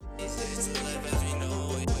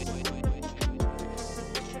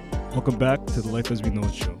Welcome back to the Life as We Know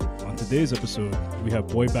It show. On today's episode, we have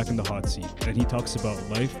Boy back in the hot seat, and he talks about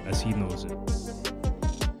life as he knows it.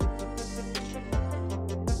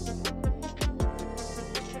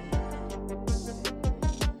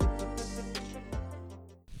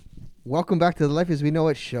 Welcome back to the Life as We Know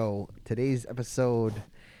It show. Today's episode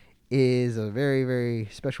is a very, very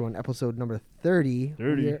special one. Episode number 30.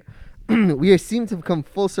 30. We seem to have come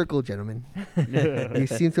full circle, gentlemen. We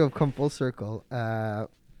seem to have come full circle.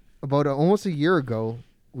 About almost a year ago,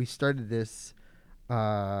 we started this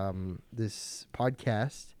this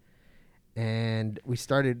podcast, and we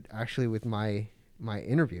started actually with my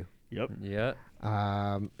interview. Yep. Yeah.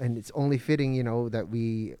 And it's only fitting, that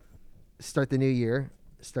we start the new year,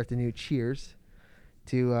 start the new cheers,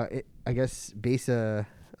 to I guess base an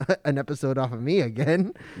episode off of me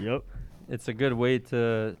again. Yep. It's a good way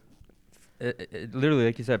to, literally,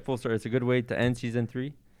 like you said, full start. It's a good way to end season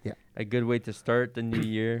 3. Yeah. A good way to start the new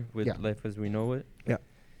year with Yeah. Life as We Know It. Yeah.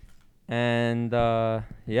 And,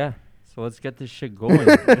 yeah. So let's get this shit going.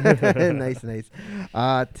 Nice.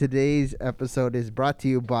 Today's episode is brought to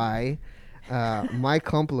you by My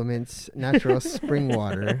Compliments Natural Spring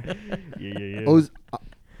Water, Yeah.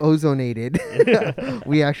 ozonated.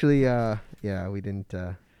 We actually, we didn't.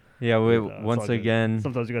 Yeah, It's all once good. again.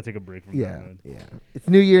 Sometimes you gotta take a break from Yeah, that, man. yeah. It's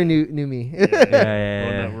New Year, new me.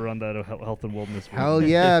 Yeah. We're on that health and wellness. Hell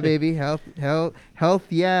yeah, baby. Health,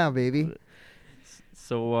 yeah, baby.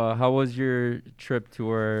 So, how was your trip to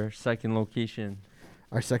our second location?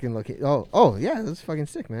 Our second location. Oh, yeah. That's fucking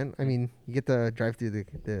sick, man. I mean, you get to drive through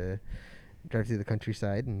the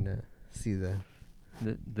countryside and see the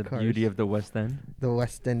The Cars. beauty of the West End.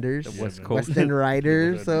 West Enders, The Yeah, West man. Coast. West End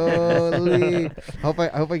Riders. Holy. I hope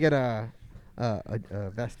I get a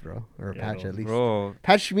vest, bro, or a Yeah, patch no. at least. Bro,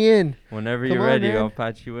 Patch me in. whenever Come you're on, ready, man. I'll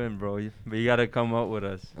patch you in, bro. But you gotta come out with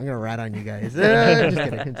us. I'm gonna rat on you guys.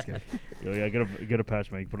 Just kidding. Yo, yeah, get a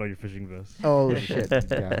patch, man. You put on your fishing vest. Oh shit.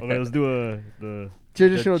 Yeah. Okay, let's do the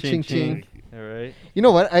Traditional The ching ching ching. All right. You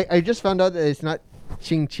know what? I just found out that it's not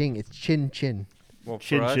ching ching. It's chin chin. Well,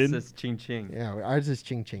 Chin for us, chin? it's ching ching. Yeah, ours is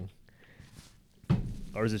ching ching.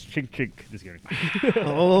 ours is chink chink. Just kidding.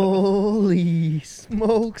 Holy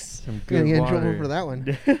smokes! Some Gonna good get in water. trouble for that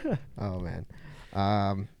one. Oh man.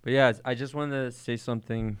 But yeah, I just wanted to say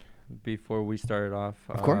something before we started off.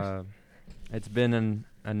 Of course. It's been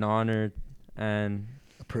an honor and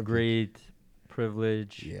a great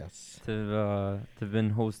privilege Yes. to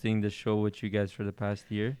been hosting the show with you guys for the past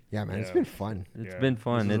year. Yeah, man. It's Yeah. been fun. It's Yeah, been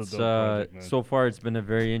fun. this is a It's dope project, man. so far it's been a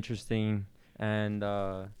very interesting and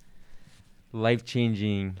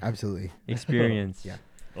life-changing Absolutely. experience. Yeah.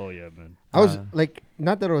 Oh yeah, man. I was Uh, like,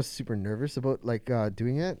 not that I was super nervous about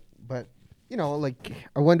doing it, but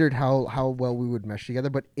I wondered how well we would mesh together.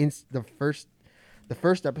 But the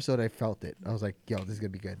first episode, I felt it. I was like, yo, this is gonna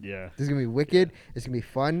be good. Yeah. This is gonna be wicked. It's gonna be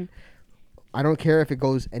fun. I don't care if it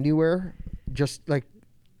goes anywhere. Just like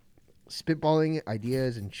spitballing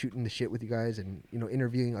ideas and shooting the shit with you guys, and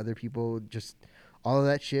interviewing other people. Just all of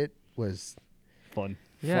that shit was Fun.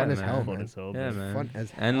 Yeah, fun as man. hell, Fun man. as hell. Yeah, man. man. Fun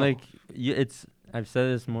as And hell. I've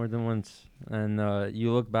said this more than once, and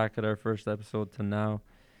you look back at our first episode to now,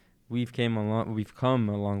 we've come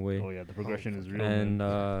a long way, Oh yeah, the progression is real. and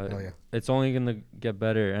man. Oh yeah. it's only gonna get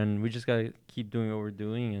better, and we just gotta keep doing what we're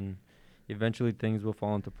doing, and eventually things will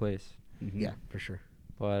fall into place. Mhm. Yeah, for sure.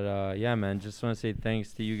 But yeah, man, just want to say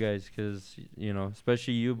thanks to you guys, because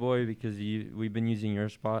especially you, boy, because we've been using your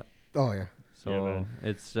spot, Oh yeah. so man.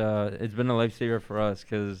 it's been a lifesaver for us,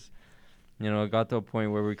 because it got to a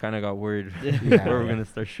point where we kind of got worried Yeah. where we're gonna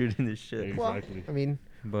start shooting this shit. Yeah. Well, Exactly. I mean,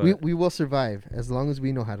 But we will survive as long as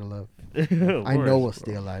we know how to love. Of I know course. we'll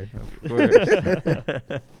stay alive. of course,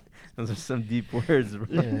 those are some deep words, bro.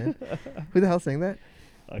 Yeah. Who the hell sang that?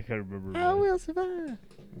 I can't remember. I man. will survive.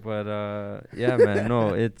 But yeah, man,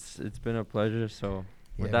 no, it's been a pleasure. So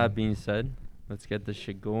with Yeah, that man. being said, let's get this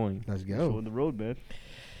shit going. Let's Show go. on the road, man.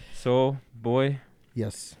 So, boy,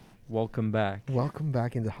 Yes. welcome back. Welcome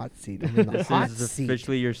back in the hot seat. I'm in the This hot is seat.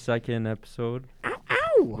 officially your second episode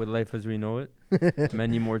Ow! with Life as We Know It.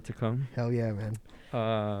 Many more to come. Hell yeah, man.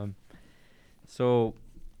 So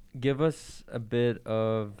give us a bit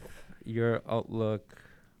of your outlook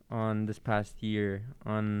on this past year,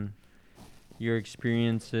 on your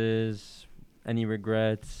experiences, any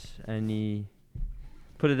regrets,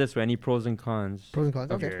 put it this way, any pros and cons Pros and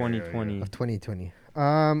cons. of Okay. 2020. Of 2020.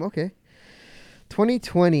 Okay.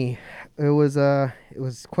 2020. It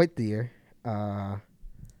was quite the year. I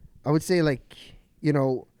would say it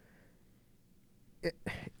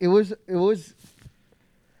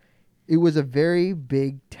was a very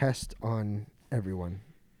big test on everyone.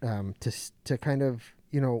 to kind of,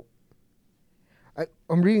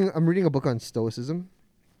 I'm reading a book on stoicism,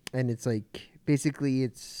 and it's like basically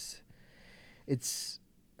it's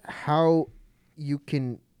how you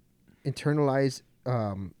can internalize.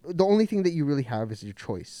 The only thing that you really have is your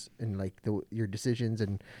choice and like your decisions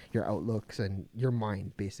and your outlooks and your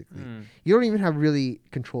mind. Basically, you don't even have really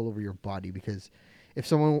control over your body, because if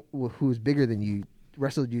someone who's bigger than you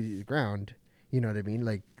wrestled you to the ground, you know what I mean?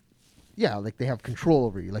 Like, yeah, like they have control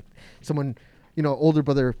over you. Like someone, older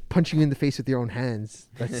brother punching you in the face with your own hands.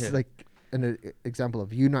 That's like an example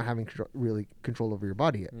of you not having really control over your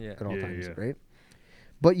body at all times, right?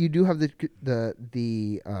 But you do have the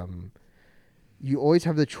you always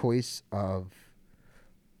have the choice of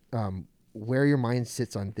where your mind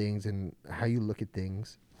sits on things and how you look at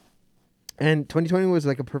things. And 2020 was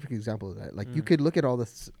like a perfect example of that. Like you could look at all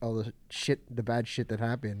the shit, the bad shit that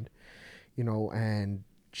happened, and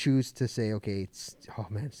choose to say, okay, it's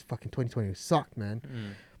fucking 2020 sucked, man.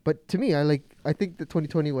 But to me, I think that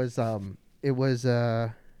 2020 was it was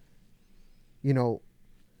a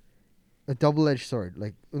double-edged sword.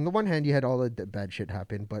 Like on the one hand, you had all the bad shit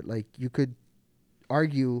happen, but like you could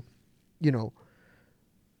argue,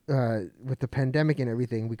 with the pandemic and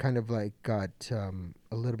everything, we kind of like got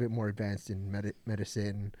a little bit more advanced in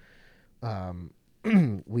medicine.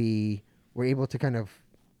 We were able to kind of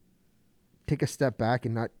take a step back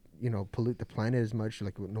and not, pollute the planet as much.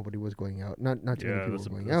 Like nobody was going out. Not too many people were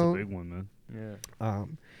going out. That's a big one, man. Yeah.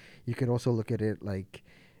 You could also look at it like,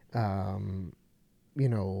 that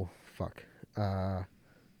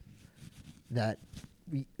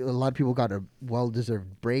a lot of people got a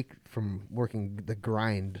well-deserved break from working the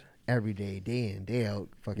grind every day in, day out,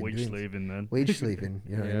 fucking wage slaving, man. Wage slaving,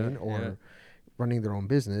 you know what I mean? Or running their own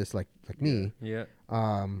business, like me. Yeah.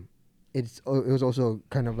 It was also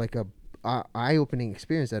kind of like a eye-opening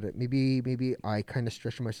experience that maybe I kind of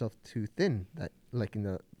stretched myself too thin that like in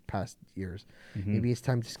the past years. Maybe it's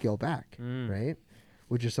time to scale back, right?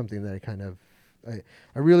 Which is something that I kind of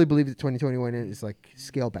I really believe that 2021 is like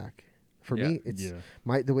scale back. For me, it's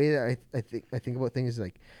the way that I think about things is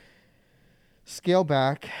like scale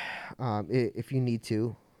back if you need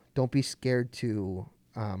to. Don't be scared to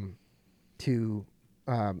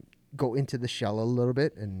go into the shell a little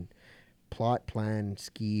bit and plot, plan,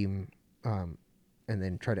 scheme, and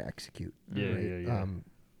then try to execute. Yeah.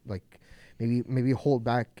 Like maybe hold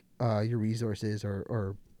back your resources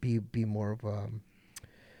or be more of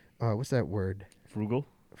what's that word?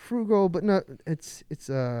 Frugal, but not. It's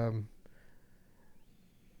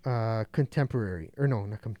contemporary, or no,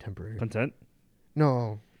 not contemporary. Content?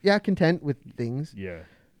 No, yeah, content with things. Yeah.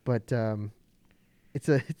 But it's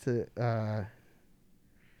a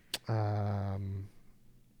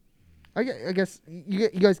I guess you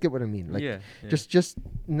guys get what I mean. Like, just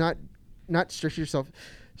not stretch yourself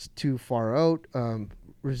too far out.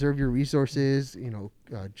 Reserve your resources.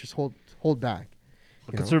 Just hold back.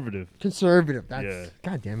 Conservative. Conservative. That's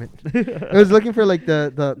God damn it. I was looking for like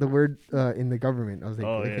the word in the government. I was like,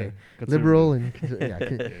 okay, liberal and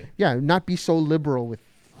not be so liberal with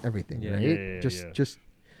everything, right? Just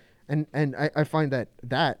and I find that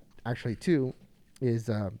actually too is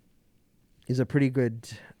a pretty good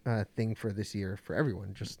thing for this year for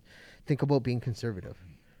everyone. Just think about being conservative,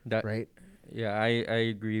 right? Yeah, I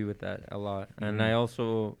agree with that a lot, and I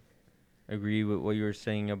also agree with what you were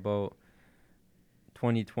saying about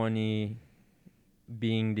 2020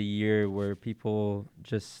 being the year where people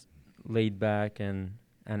just laid back and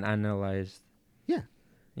analyzed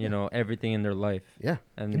everything in their life. Yeah.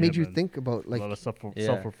 And it made you think about like a lot of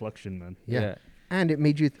self-reflection, man. Yeah. And it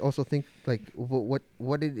made you also think like what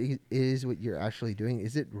it is what you're actually doing.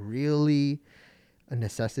 Is it really a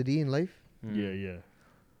necessity in life? Yeah.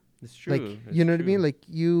 It's true. Like you know what I mean? Like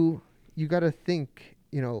you got to think,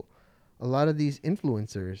 a lot of these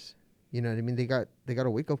influencers, you know what I mean? They got a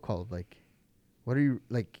wake-up call of like, what are you,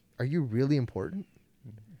 like, are you really important?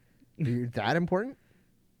 Are you that important?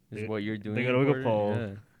 Is what you're doing they got a wake-up call.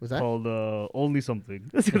 Was that called only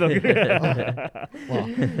something? Well,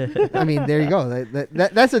 I mean, there you go.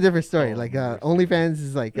 That's a different story. Like OnlyFans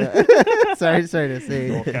is like, sorry to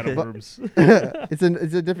say, all kind of worms. it's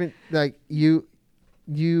a different, like you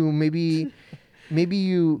maybe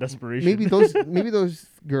you desperation. maybe those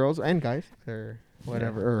girls and guys or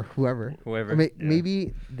whatever or whoever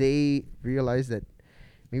maybe they realize that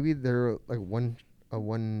maybe they're like a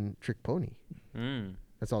one trick pony.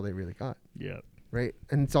 That's all they really got. Yeah. Right.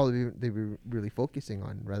 And it's all they were really focusing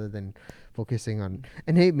on rather than focusing on.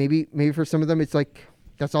 And hey, maybe for some of them, it's like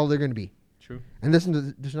that's all they're going to be. True. And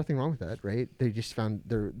listen, there's nothing wrong with that, right? They just found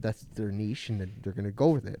that's their niche and they're going to go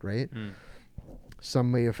with it, right?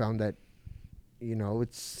 Some may have found that you know,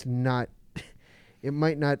 it's not. It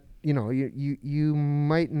might not. You know, you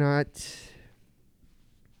might not.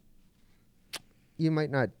 You might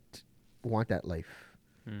not want that life.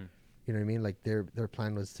 Mm. You know what I mean? Like their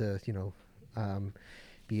plan was to,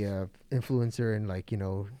 be a influencer and like,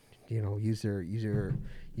 use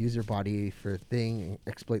their body for a thing,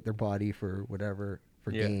 exploit their body for whatever,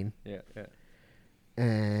 for Yeah. gain. Yeah. Yeah.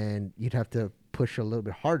 And you'd have to push a little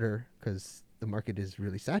bit harder because the market is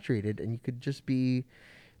really saturated, and you could just be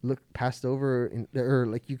passed over or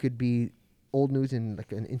like you could be old news in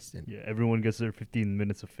like an instant. Yeah, everyone gets their 15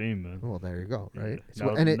 minutes of fame, man. Well, there you go, right? Yeah. So,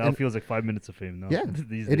 Now, and now it feels like 5 minutes of fame now. yeah,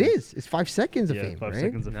 these it days. is. It's 5 seconds of Yeah, fame, 5 right?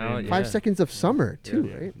 seconds of Now, fame. yeah. 5 seconds of summer too,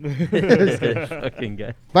 Yeah. right? This fucking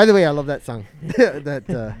guy. By the way, I love that song.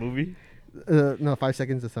 that Movie? no, 5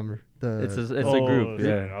 seconds of summer. It's a group.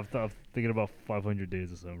 Yeah. I'm thinking about 500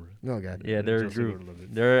 Days of Summer. Oh god. Yeah, they're a Joseph group.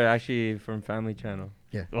 Gordon-Levitt. They're actually from Family Channel.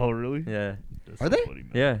 Oh, really? Yeah. That's Are so they? funny,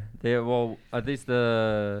 man. Yeah. They at least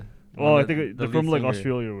the. Oh, one I think the they're lead from like singer.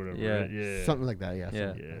 Australia or whatever. Yeah. Right? Yeah. Something like that. Yeah.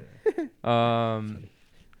 Yeah.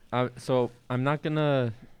 Yeah. So I'm not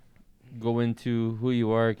gonna go into who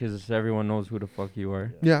you are because everyone knows who the fuck you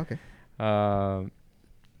are. Yeah. Okay.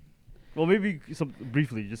 Well, maybe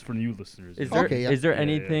briefly, just for new listeners. Is you know? there Okay, yeah. is there Yeah, yeah.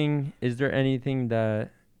 anything is there anything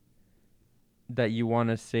that you want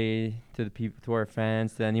to say to the people, to our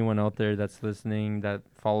fans, to anyone out there that's listening, that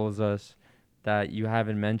follows us, that you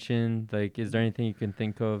haven't mentioned? Like, is there anything you can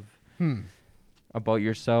think of about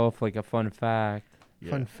yourself, like a fun fact? Yeah.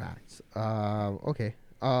 Fun facts. Okay.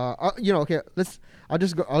 Okay. I'll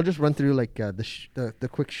just run through like the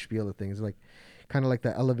quick spiel of things, like kind of like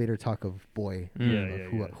the elevator talk of boy. Mm. Yeah,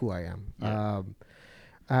 of who I am. Yeah.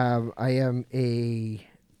 I am a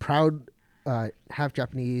proud half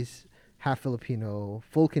Japanese, half Filipino,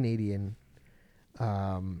 full Canadian.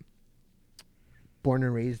 Born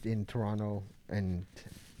and raised in Toronto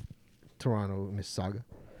Mississauga.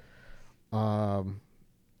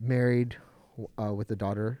 Married with a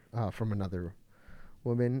daughter from another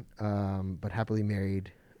woman, but happily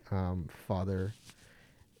married. Father.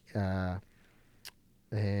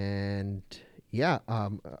 And yeah,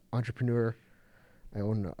 entrepreneur. I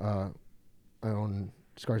own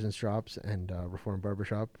Scars and Strops and Reform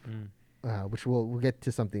Barbershop, which we'll get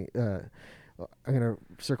to something. I'm gonna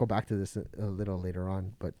circle back to this a little later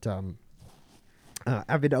on, but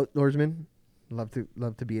avid outdoorsman, love to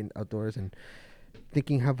be in outdoors, and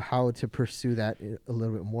thinking of how to pursue that a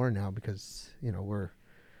little bit more now because we're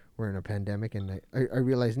in a pandemic, and I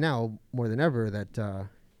realize now more than ever that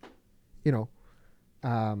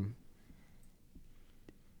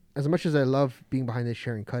as much as I love being behind this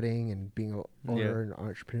sharing cutting and being an owner and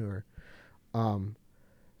entrepreneur,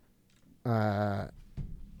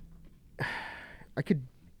 I could,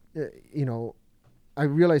 I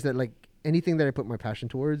realize that like anything that I put my passion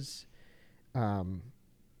towards,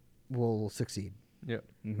 will succeed. Yeah.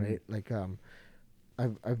 Mhm. Right. Like,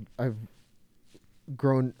 I've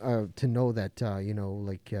grown to know that I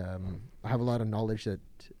have a lot of knowledge that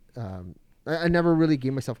I never really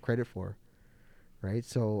gave myself credit for. Right.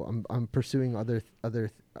 So I'm pursuing other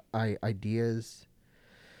ideas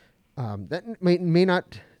that may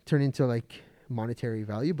not turn into like monetary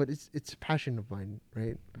value, but it's a passion of mine.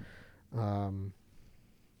 Right.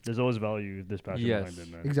 There's always value. There's passion Yes. behind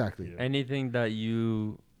it, man. Exactly. Yeah. Anything that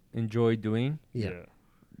you enjoy doing, Yeah.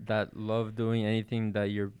 that love doing, anything that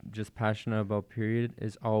you're just passionate about, period,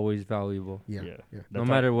 is always valuable. Yeah. Yeah. Yeah. No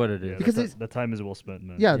matter what it is. Because that, it's- that time is well spent,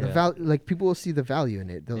 man. Yeah, Yeah. the value, like people will see the value in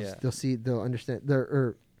it. Yeah. They'll understand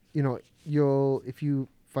if you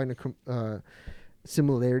find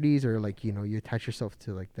similarities or like you attach yourself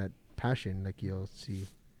to like that passion, like you'll see,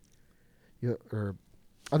 or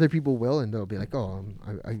other people will, and they'll be like, oh,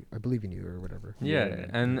 I believe in you or whatever. Yeah, Yeah.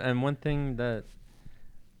 and one thing that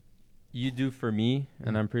you do for me,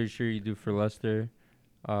 and I'm pretty sure you do for Lester,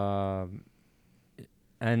 and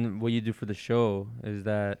what you do for the show is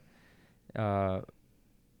that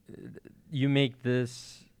you make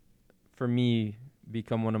this, for me,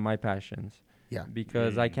 become one of my passions. Yeah.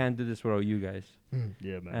 Because I can't do this without you guys. Mm.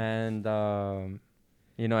 Yeah, man.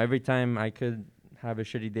 And every time I could have a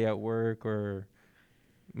shitty day at work or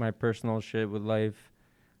my personal shit with life,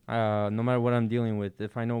 no matter what I'm dealing with,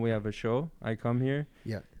 if I know we have a show, I come here.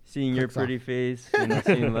 Yeah. Seeing your Clicks pretty off. face,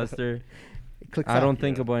 seeing Lester, It clicks I off. don't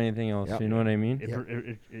think Yeah. about anything else. Yep. You know what I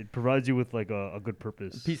mean? It provides you with like a good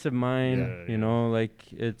purpose. Peace of mind. Yeah,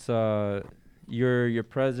 Like it's your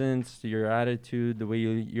presence, your attitude, the way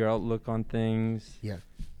your outlook on things. Yeah.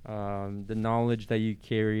 The knowledge that you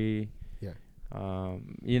carry. Yeah.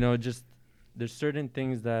 Just there's certain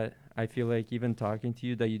things that I feel like even talking to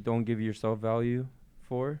you that you don't give yourself value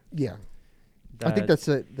for, Yeah. I think that's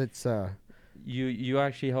you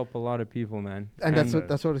actually help a lot of people, man. and that's And-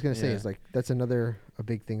 what I was gonna say Yeah. is like that's another a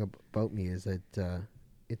big thing about me is that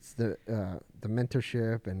it's the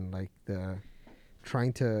mentorship and like the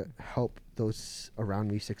trying to help those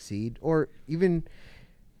around me succeed, or even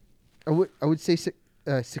I would say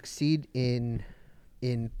succeed in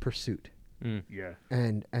pursuit. Mm. Yeah.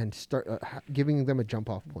 And start giving them a jump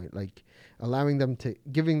off point, like allowing them to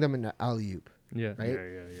giving them an alley oop, Yeah. right?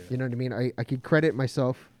 Yeah. You know what I mean? I could credit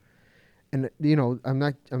myself, and you know I'm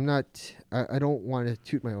not I don't want to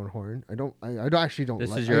toot my own horn. I don't actually don't. This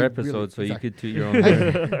like, is your I episode, really- so you exactly. could toot your own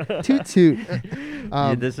horn. toot.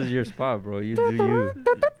 Yeah, this is your spot, bro. You do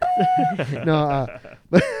you. No,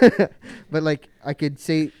 but like I could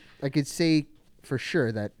say for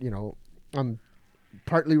sure that you know I'm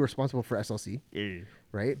partly responsible for SLC, Yeah.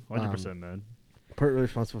 right? 100%, man. Partly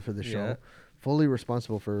responsible for the show, Yeah. fully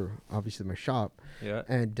responsible for obviously my shop, Yeah.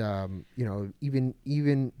 and you know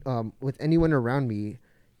even with anyone around me,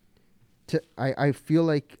 I feel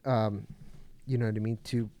like you know what I mean,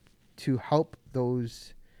 to help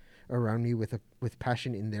those around me with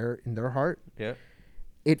passion in their heart. Yeah.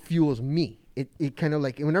 It fuels me. It kind of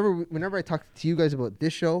like whenever I talk to you guys about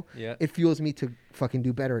this show, Yeah. it fuels me to fucking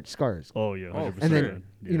do better at Scars. Oh, yeah. 100%. Oh, And then man.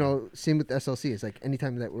 you know, same with the SLC. It's like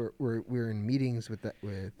anytime that we're in meetings with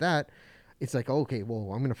that, it's like okay,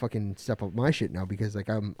 well, I'm gonna fucking step up my shit now because like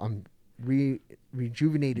I'm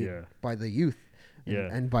rejuvenated Yeah. by the youth, and, Yeah.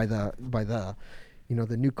 and by the you know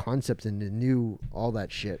the new concepts and the new all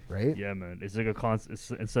that shit, right? Yeah, man. It's like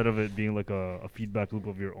instead of it being like a feedback loop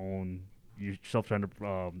of your own, yourself trying to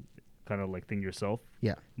kind of like think yourself,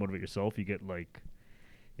 Yeah. motivate yourself. You get like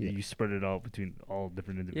you spread it out between all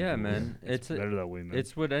different individuals. Yeah, man. It's better that way, man.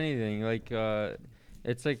 It's with anything. Like,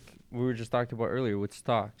 it's like we were just talking about earlier with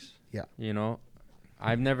stocks. Yeah. You know,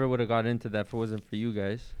 I never would have got into that if it wasn't for you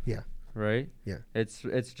guys. Yeah. Right. Yeah. It's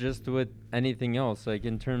just with anything else. Like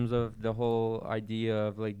in terms of the whole idea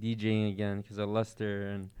of like DJing again, because of Lester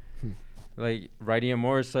and Hmm. like riding a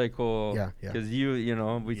motorcycle. Yeah, yeah. Because you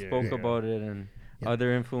know, we Yeah, spoke yeah. about it, and Yeah.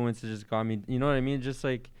 other influences just got me. You know what I mean? Just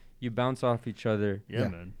like you bounce off each other, yeah, Yeah.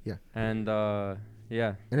 man. and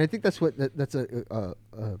yeah. And I think that's what that's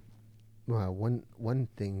one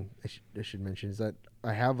thing I should mention is that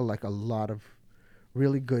I have a lot of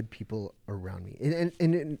really good people around me,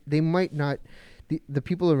 and they might not the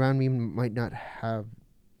people around me might not have,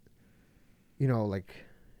 you know, like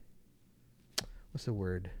what's the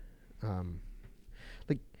word,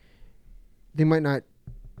 like they might not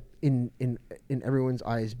in everyone's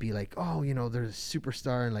eyes be like, oh, you know, there's a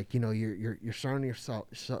superstar and like, you know, you're surrounding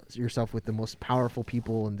yourself with the most powerful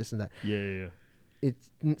people and this and that. Yeah.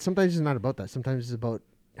 Sometimes it's not about that. Sometimes it's about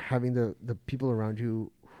having the people around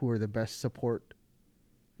you who are the best support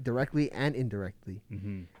directly and indirectly,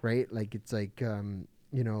 Mm-hmm. right? Like it's like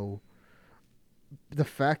you know, the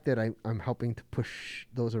fact that I'm helping to push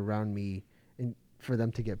those around me and for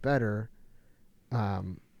them to get better,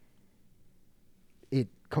 it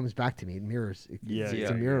comes back to me. It mirrors. Yeah, It's yeah,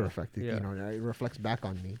 a mirror yeah. effect. Yeah. You know, and it reflects back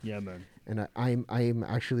on me. Yeah, man. And I'm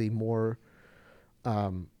actually more,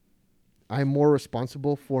 I'm more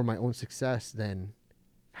responsible for my own success than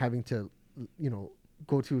having to, you know,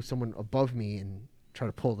 go to someone above me and try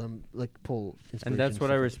to pull inspiration. And that's what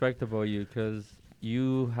I stuff. respect about you, because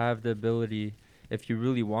you have the ability, if you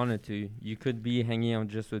really wanted to, you could be hanging out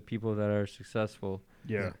just with people that are successful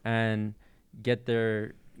Yeah. and get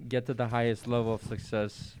to the highest level of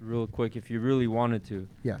success real quick if you really wanted to.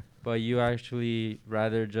 Yeah. But you actually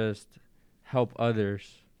rather just help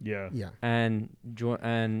others Yeah. Yeah. and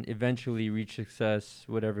and eventually reach success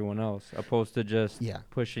with everyone else, opposed to just Yeah.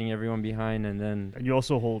 pushing everyone behind and then And you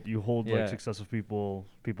also hold Yeah. like successful people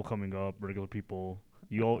coming up, regular people.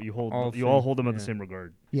 You all All hold them at the yeah. same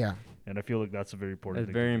regard. Yeah. And I feel like that's a very important it's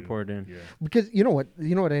thing. very to do. important. Yeah. Because you know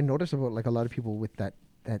what I notice about like a lot of people with that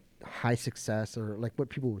high success or like what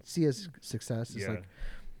people would see as success is Yeah. like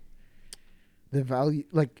the value,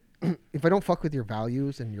 like if I don't fuck with your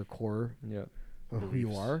values and your core Yeah. of who you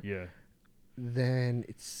Beliefs. are, Yeah. then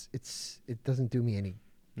it doesn't do me any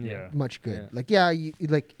Yeah. much good. Yeah. Like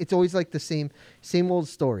like it's always like the same old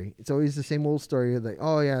story. It's always the same old story of like,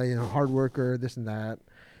 oh yeah, you know, hard worker, this and that.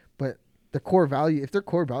 But the core value, if their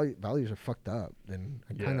core values are fucked up, then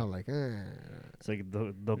I Yeah. kind of like, It's like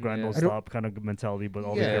the grind Yeah. don't I don't- stop kind of mentality, but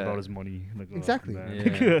all they care Yeah. about is money. Like, oh, Exactly. man.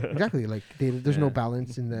 Yeah. exactly, like there's no Yeah.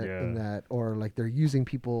 balance in that Yeah. or like they're using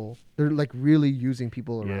people, they're like really using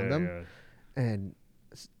people around them, Yeah. and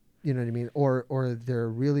you know what I mean, or they're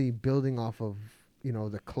really building off of, you know,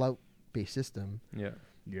 the clout based system. Yeah.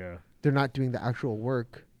 Yeah. They're not doing the actual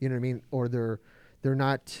work, you know what I mean, or they're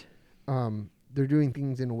not they're doing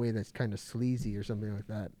things in a way that's kind of sleazy or something like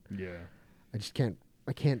that. Yeah.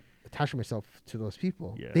 I can't attach myself to those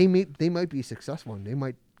people. Yeah. They might be successful and they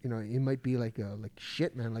might, it might be like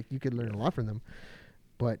shit, man. Like you could learn a lot from them,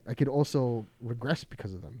 but I could also regress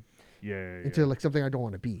because of them Yeah. into like something I don't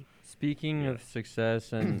want to be. Speaking of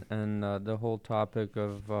success and the whole topic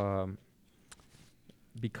of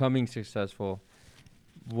becoming successful,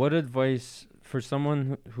 what advice for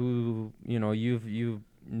someone who you know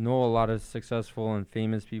a lot of successful and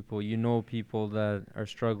famous people, you know people that are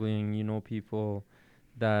struggling, you know people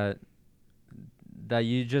that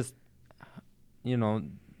you just you know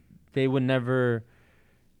they would never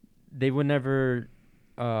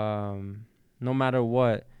no matter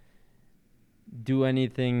what do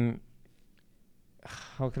anything.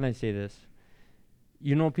 How can I say this?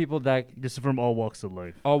 You know people that This is from all walks of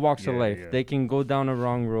life. all walks of Yeah, life, yeah. they can go down a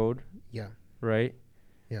wrong road, Yeah. right?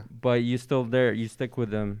 Yeah. But you still there, you stick with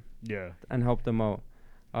them Yeah. and help them out.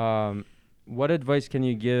 What advice can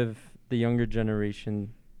you give the younger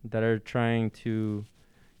generation that are trying to,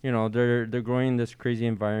 they're growing in this crazy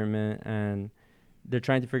environment and they're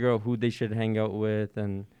trying to figure out who they should hang out with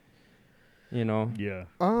and, Yeah.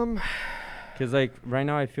 because like right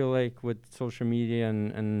now I feel like with social media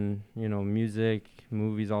and music,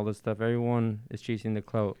 movies, all this stuff, everyone is chasing the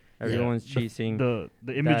clout. Yeah. Everyone's chasing The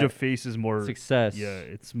image that of face is more. success. Yeah,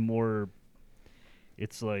 it's more.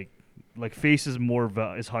 It's like face is more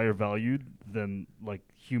is higher valued than like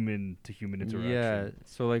human to human interaction. Yeah.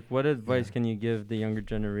 So like, what advice Yeah. can you give the younger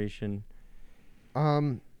generation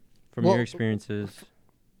from Well, your experiences?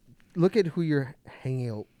 Look at who you're hanging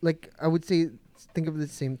out. Like I would say, think of the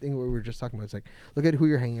same thing what we were just talking about. It's like look at who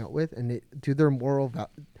you're hanging out with, and do their moral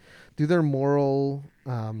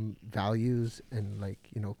values and like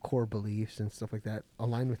core beliefs and stuff like that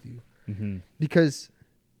align with you. Mm-hmm. Because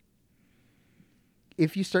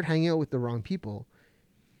if you start hanging out with the wrong people,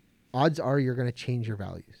 odds are you're going to change your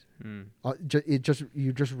values. Mm.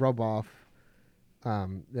 You just rub off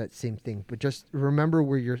that same thing. But just remember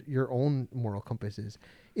where your own moral compass is,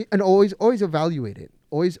 and always evaluate it.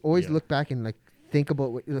 Always Yeah. look back and like think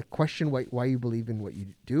about question why you believe in what you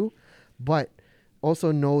do, but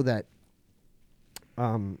also know that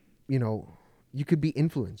you could be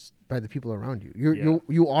influenced by the people around you.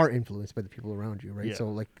 You are influenced by the people around you, right? Yeah. So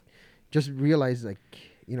like, just realize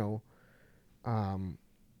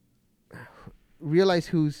realize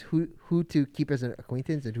who to keep as an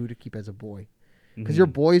acquaintance and who to keep as a boy, because your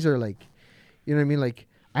boys are like, you know what I mean? Like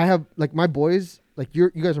I have like my boys, like you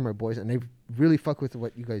guys are my boys, and they really fuck with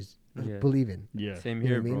what you guys Yeah. believe in. Yeah. Same You know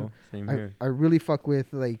here, what I mean? bro. Same here. I really fuck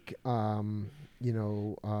with like like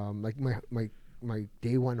my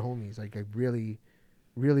day one homies. Like I really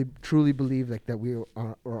truly believe like that we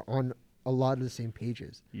are on a lot of the same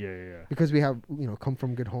pages, Yeah. because we have come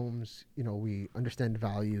from good homes. We understand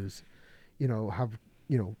values. Have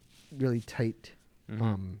really tight.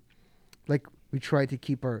 Mhm. Like we try to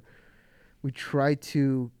keep our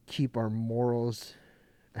morals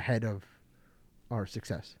ahead of our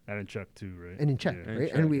success And in check too, right? and in check, Yeah. right?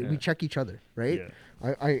 check, And we yeah. check each other, right? Yeah.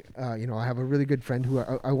 I have a really good friend who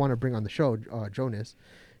I want to bring on the show, Jonas.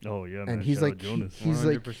 Oh yeah. And Man. he's Shout out like Jonas. he's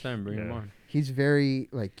like 100%. Bring him Yeah. on. he's very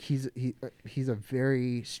like he's a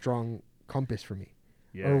very strong compass for me,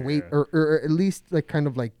 yeah. or wait, Yeah. or at least like kind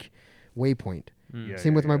of like waypoint. Mm. Yeah.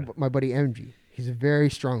 Same with my buddy MG. He's a very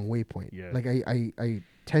strong waypoint. Yeah. Like I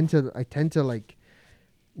tend to like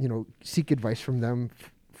seek advice from them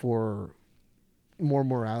for more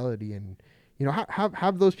morality, and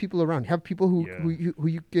have those people around. Have people who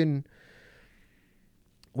you can,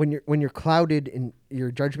 when you're clouded and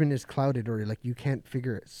your judgment is clouded, or like you can't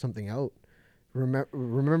figure something out,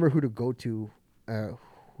 remember who to go to,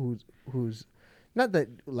 who's not that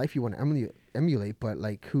life you want to emulate, but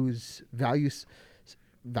like whose value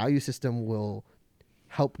system will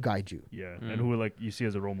help guide you. Yeah. Mm. And who like you see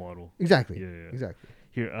as a role model. Exactly. Yeah. Exactly.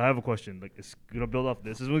 Here, I have a question. Like, it's gonna build off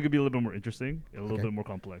this. This is gonna be a little bit more interesting, and a little Okay. bit more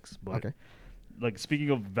complex. But Okay. like, speaking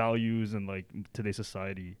of values and like today's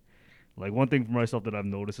society, like one thing for myself that I've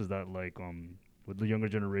noticed is that like with the younger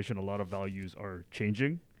generation, a lot of values are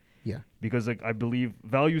changing. Yeah. Because like I believe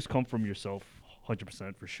values come from yourself,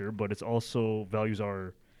 100% for sure. But it's also values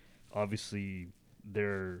are obviously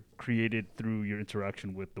they're created through your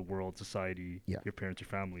interaction with the world, society, Yeah. your parents, your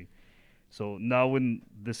family. So now in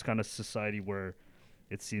this kind of society where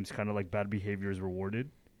it seems kind of like bad behavior is rewarded,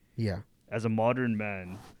 Yeah. as a modern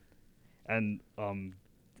man, and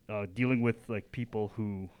dealing with like people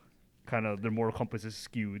who kind of their moral compass is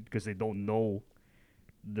skewed because they don't know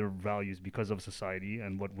their values because of society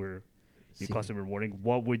and what we're See. constantly rewarding.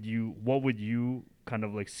 What would you kind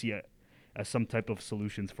of like see as some type of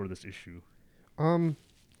solutions for this issue? Um,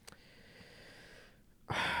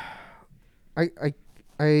 I I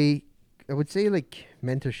I I would say like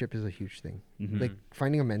mentorship is a huge thing. Mhm. Like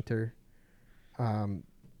finding a mentor, um,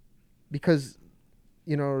 because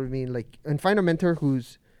you know what I mean. Like, and find a mentor who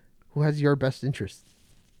has your best interest.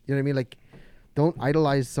 You know what I mean? Like, don't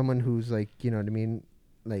idolize someone who's like, you know what I mean,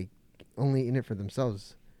 like only in it for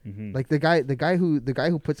themselves. Mhm. Like the guy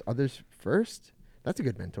who puts others first. That's a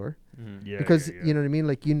good mentor Mm-hmm. yeah, because yeah, yeah. you know what I mean.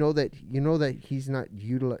 Like you know that he's not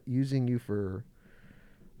using you for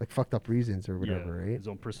like fucked up reasons or whatever, yeah, right? his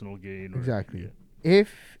own personal gain. Or, Exactly.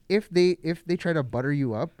 If they try to butter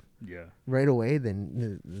you up Yeah. right away,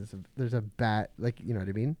 then there's a bad, like, you know what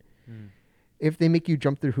I mean. Mm. If they make you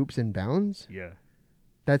jump through hoops and bounds, Yeah.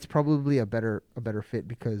 that's probably a better fit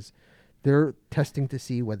because they're testing to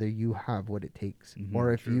see whether you have what it takes Mhm,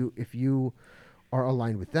 or true. if you are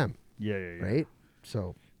aligned with them, Yeah. Yeah. Yeah. right?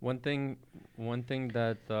 So One thing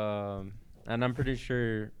that, and I'm pretty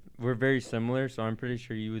sure we're very similar, so I'm pretty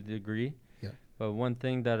sure you would agree. Yeah. But one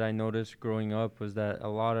thing that I noticed growing up was that a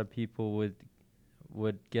lot of people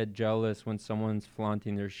would get jealous when someone's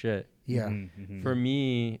flaunting their shit. yeah, Mhm, mhm. For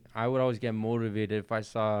me, I would always get motivated if I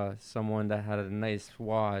saw someone that had a nice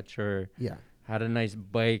watch or yeah, had a nice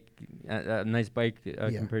bike,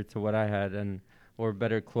 Yeah. compared to what I had, and or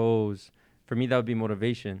better clothes. For me, that would be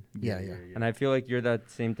motivation. Yeah. And I feel like you're that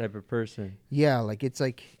same type of person. yeah. Like it's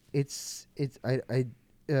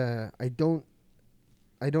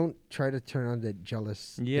I don't try to turn on the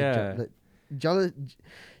Yeah. jealous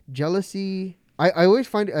jealousy. I always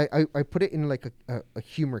find I put it in like a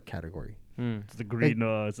humor category. Mm. It's the green.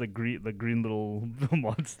 It's the green little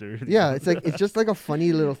monster. Yeah, it's like it's just like a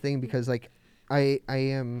funny little thing because like I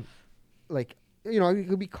am like, you know, I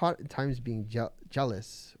could be caught at times being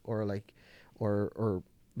jealous or like or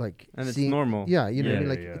like And it's seeing, normal. yeah, you know what I Yeah, mean,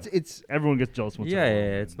 like yeah. it's Everyone gets jealous once. in a Yeah, while, yeah,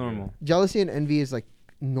 man. it's normal. jealousy and envy is like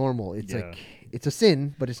normal. It's Yeah. like it's a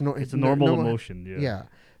sin, but it's no It's a normal emotion. Yeah.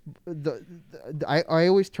 Yeah. I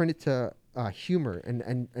always turn it to humor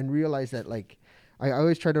and realize that like I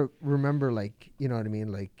always try to remember, like, you know what I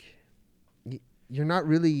mean, like you're not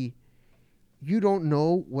really, you don't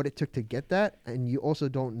know what it took to get that, and you also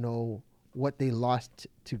don't know what they lost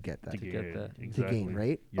to get that To To gain, get that. to exactly. gain,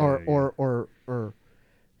 right? Yeah, or, yeah. or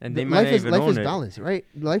And the- they might not even life own is it. balance, right?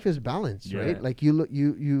 Life is balance, Yeah. right? Like you look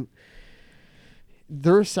you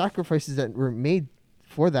there are sacrifices that were made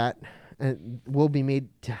for that and will be made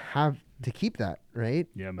to keep that, right?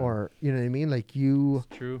 Yeah, man. Or you know what I mean? Like you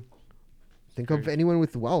It's true. think very of anyone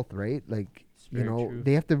with wealth, right? Like, It's you very know, true.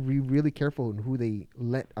 they have to be really careful in who they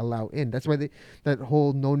allow in. That's why that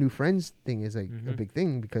whole no new friends thing is like a Mhm. big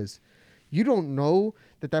thing, because you don't know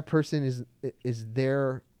that person is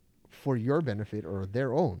there for your benefit or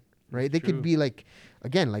their own, right? It's They true. could be like,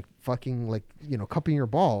 again, like fucking, like, you know, cupping your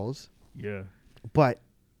balls, Yeah. but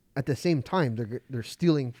at the same time they're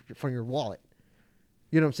stealing from your wallet.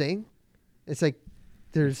 You know what I'm saying? It's like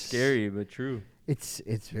there's It's scary, but true. It's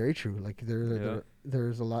very true. Like Yeah.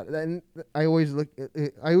 there's a lot, and I always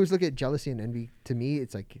look at jealousy and envy. To me,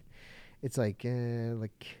 it's like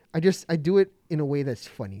I do it in a way that's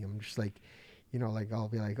funny. I'm just like, you know, like I'll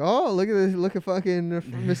be like, oh, look at this, look at fucking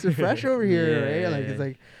Mr. Fresh over here, right? Like it's Yeah.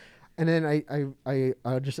 like, and then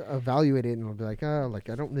I'll just evaluate it and I'll be like, oh, like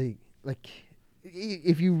I don't really like.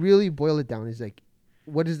 If you really boil it down, it's like,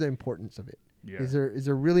 what is the importance of it? Yeah. Is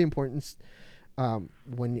there really importance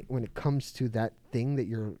when it comes to that thing that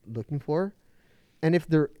you're looking for? And if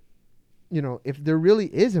there really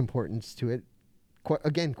is importance to it,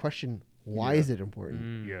 again, question why Yeah. is it important?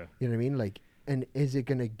 Mm. Yeah. You know what I mean? Like, and is it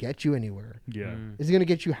gonna get you anywhere? Yeah. Mm. Is it gonna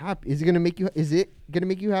get you happy? Is it gonna make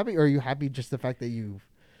you happy, or are you happy just the fact that you've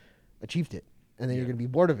achieved it, and then you're Yeah. gonna be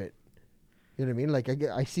bored of it? You know what I mean? Like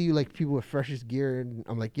I see like people with freshest gear, and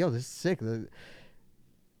I'm like, yo, this is sick.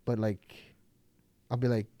 But like, I'll be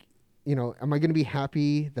like, you know, am I gonna be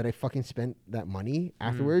happy that I fucking spent that money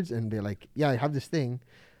afterwards? And be like, yeah, I have this thing,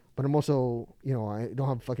 but I'm also, you know, I don't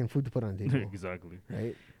have fucking food to put on the table, Exactly.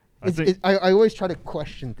 right? I think I always try to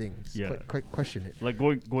question things. Yeah. Question it. like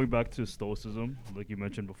going back to stoicism, like you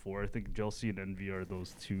mentioned before, I think jealousy and envy are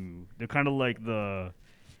those two. They're kind of like the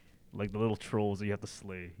little trolls that you have to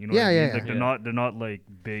slay. You know what I Yeah, mean? yeah, Like yeah. they're not like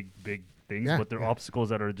big things, Yeah, but they're yeah. obstacles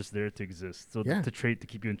that are just there to exist. So Yeah. to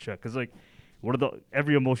keep you in check. Cause like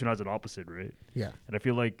every emotion has an opposite, right? Yeah. And I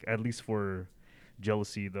feel like at least for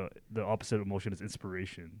jealousy, the opposite emotion is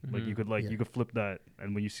inspiration. Like you Mhm. could Yeah. you could flip that,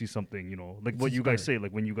 and when you see something, you know, like It's what you guys inspiring. say,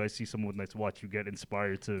 like when you guys see someone with nice watch, you get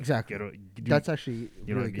inspired to Exactly. do. That's actually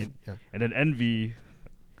you know really what I good. Yeah. And then envy,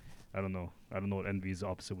 I don't know what envy's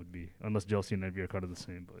opposite would be, unless jealousy and envy are kind of the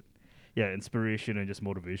same. But yeah, inspiration and just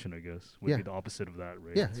motivation, I guess, would Yeah. be the opposite of that,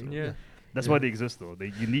 right? Yeah. So, Yeah. That's Yeah. why they exist, though.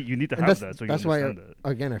 You need to And have that so you that's why understand that.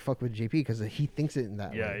 again I fuck with JP because he thinks it in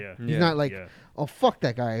that Yeah, way. yeah. He's Yeah. not like, Yeah. oh fuck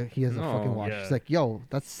that guy. He has a fucking No. watch. Yeah. He's like, yo,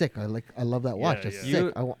 that's sick. I love that watch. Yeah, That's yeah.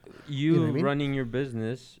 sick. You know what I mean? running your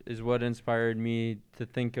business is what inspired me to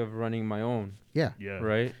think of running my own, Yeah. Yeah.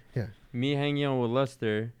 right? Yeah. Me hanging out with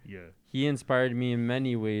Lester, Yeah. he inspired me in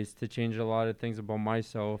many ways to change a lot of things about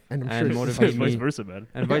myself And and, I'm sure it's motivate Vice me. versa, man.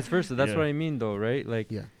 And vice versa. That's Yeah. what I mean, though, right?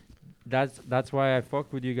 Like, Yeah. that's why I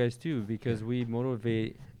fuck with you guys too, because Yeah. we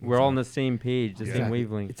motivate. We're all on the same page, the same Exactly.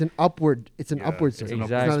 wavelength. It's an upward. It's an Yeah, upward it's circle. an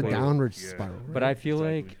It's not a upward downward spiral. Yeah. spiral. But right? I feel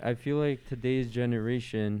Exactly. like today's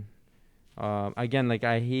generation, again, like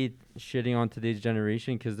I hate shitting on today's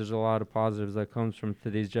generation because there's a lot of positives that comes from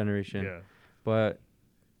today's generation. Yeah. But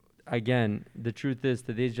again, the truth is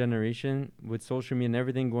today's generation with social media and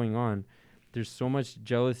everything going on, there's so much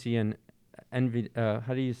jealousy and envy.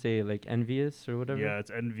 How do you say, like, envious or whatever? Yeah,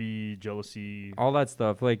 it's envy, jealousy. All that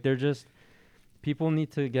stuff. Like, they're just people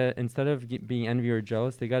need to get, instead of being envy or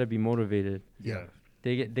jealous, they got to be motivated. Yeah.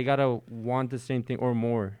 They gotta want the same thing or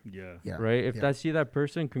more. Yeah. Yeah. Right? If yeah. they see that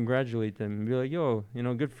person, congratulate them and be like, yo,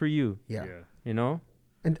 good for you. Yeah. You know?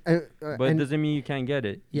 And But it and, doesn't mean you can't get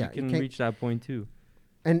it. Yeah, You you can can't- reach that point too.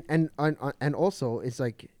 and also it's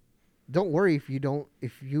like, don't worry if you don't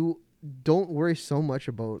worry so much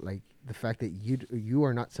about like the fact that you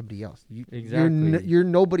are not somebody else. Exactly. You're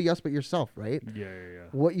nobody else but yourself, right? Yeah.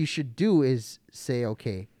 What you should do is say,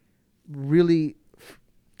 okay, really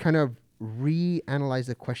kind of reanalyze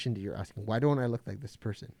the question that you're asking. Why don't I look like this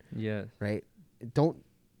person? Yes. Right? Don't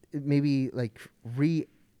maybe like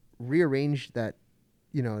rearrange that,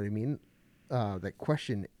 you know what I mean? That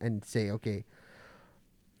question and say, okay,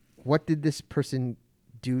 what did this person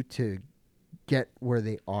do to get where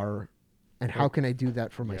they are, and how can I do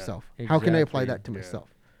that for Yeah, myself? How can I apply exactly. that to Yeah.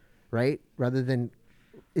 myself? Right? Rather than,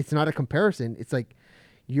 it's not a comparison. It's like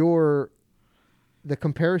the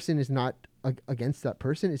comparison is not against that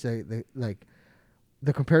person. It's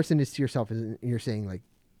the comparison is to yourself. And you're saying like,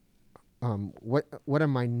 what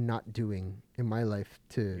am I not doing in my life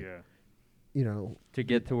to, Yeah. you know, To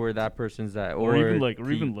get to where that person's at. Or even like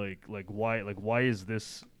to- why is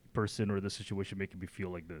this person or this situation making me feel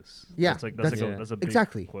like this? Yeah, That's that's- a big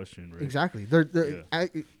exactly. question, right? exactly.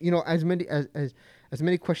 You know, as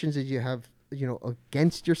many questions as you have, you know,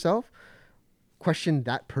 against yourself, question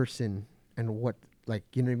that person and what, like,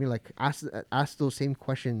 you know what I mean? Like ask those same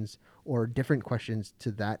questions or different questions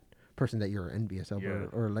to that person that you're envious of, Yeah.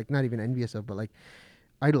 or like not even envious of, but like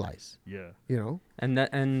idolize, Yeah. you know? And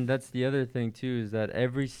that's the other thing too, is that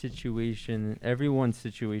everyone's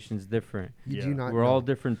situation is different. You do Yeah. not We're know. all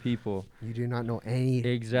different people. You do not know any.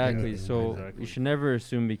 Exactly. Yeah, So exactly. you should never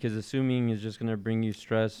assume, because assuming is just gonna bring you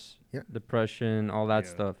stress, Yeah. depression, all that Yeah.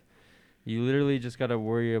 stuff. You literally just gotta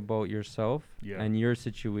worry about yourself Yeah. and your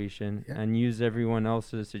situation, Yeah. and use everyone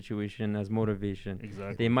else's situation as motivation.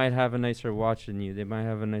 Exactly. They might have a nicer watch than you. They might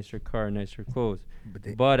have a nicer car, nicer clothes.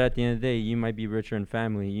 But But at the end of the day, you might be richer in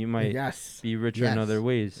family. You might yes. be richer in Yes. other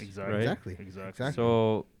ways. Exactly. Right? Exactly. Exactly.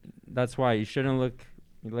 So that's why you shouldn't look,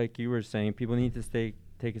 like you were saying. People need to take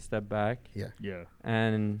a step back, Yeah.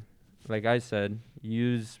 and like I said,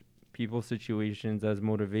 use people's situations as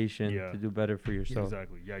motivation Yeah. to do better for yourself.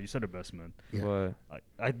 Exactly. Yeah, you said it best, man. Yeah. But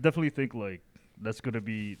I definitely think like that's gonna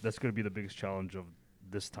be the biggest challenge of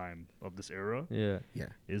this time of this era yeah,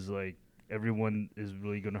 is like everyone is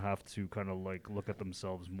really gonna have to kind of like look at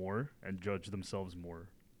themselves more and judge themselves more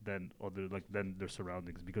than than their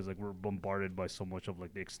surroundings, because like we're bombarded by so much of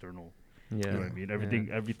like the external. yeah. You know what I mean?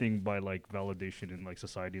 Yeah. Everything by like validation in like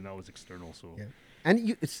society now is external. So Yeah.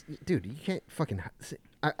 And dude, you can't fucking.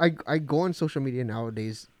 I go on social media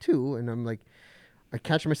nowadays too, and I'm like, I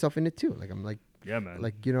catch myself in it too. Like I'm like, yeah, man.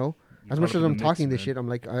 like you know, You as caught much up as in I'm the mix, talking this man. shit, I'm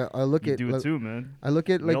like, I look You at do it too, man. I look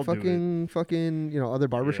at We like all do it. fucking you know other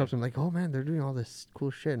barbershops. Yeah. I'm like, oh man, they're doing all this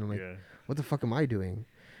cool shit. And I'm like, Yeah. what the fuck am I doing?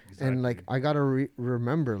 Exactly. And like I gotta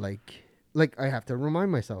remember like I have to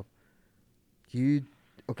remind myself.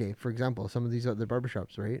 Okay, for example, some of these other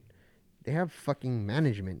barbershops, right? They have fucking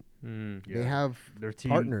management. Mm, Yeah. They have Their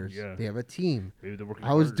team, partners. Yeah. They have a team. Maybe they're working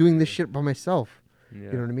I was harder, doing this yeah. shit by myself. yeah.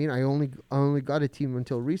 You know what I mean? I only got a team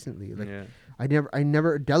until recently. Like yeah. I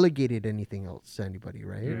never delegated anything else to anybody,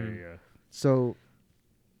 right? Yeah, Mhm. yeah. So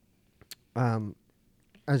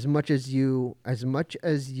as much as you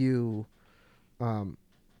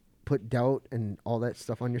put doubt and all that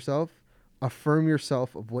stuff on yourself, affirm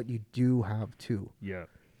yourself of what you do have too. Yeah.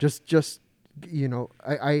 Just you know,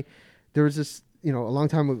 I there was this, you know, a long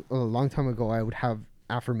time ago I would have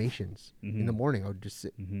affirmations in the Mhm. morning. I would just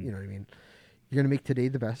sit, Mhm. you know what I mean? You're going to make today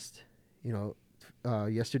the best. You know,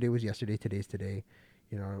 yesterday was yesterday, today's today.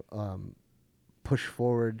 You know, push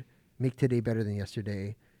forward, make today better than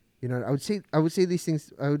yesterday. You know, I would say these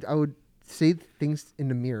things. I would say things in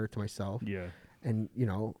the mirror to myself, Yeah. and you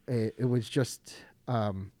know, it was just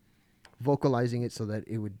vocalizing it so that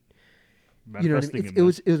it would. You know what I mean? Manifesting It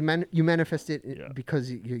was you manifest it Yeah.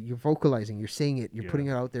 because you're vocalizing, you're saying it, you're Yeah. putting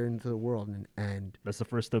it out there into the world, and That's the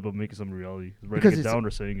first step of making something reality. Writing Because it it's- down or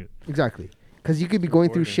saying it. exactly, because you could be going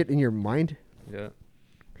through Important. shit in your mind, Yeah.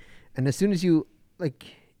 and as soon as you like,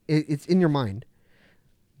 it's in your mind,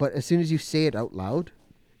 but as soon as you say it out loud,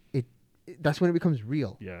 that's when it becomes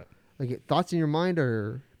real. Yeah. Like thoughts in your mind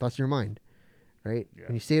are thoughts in your mind, right? Yeah.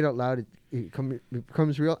 When you say it out loud, it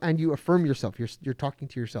becomes real, and you affirm yourself. You're talking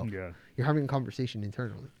to yourself. Yeah. You're having a conversation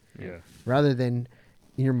internally. Yeah. Rather than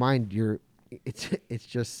in your mind it's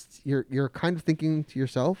just you're kind of thinking to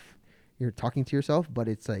yourself, you're talking to yourself, but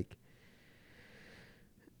it's like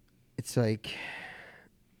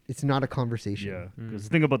it's not a conversation. Yeah. Because Mm. the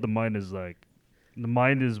thing about the mind is like, the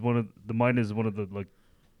mind is one of the like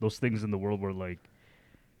those things in the world where like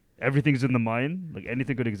everything's in the mind. Like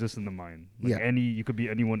anything could exist in the mind. Like Yeah. you could be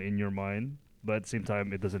anyone in your mind, but at the same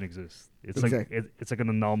time it doesn't exist. It's Exact- like it's like an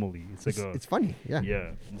anomaly. It's like it's funny. Yeah.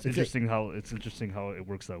 yeah. It's like- interesting how it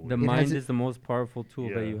works that way. The It has mind it- is the most powerful tool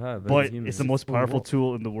that Yeah. you have. as But humans. it's the most in the powerful world.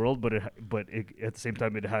 tool in the world, but at the same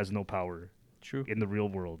time it has no power true. in the real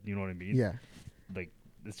world. You know what I mean? Yeah. Like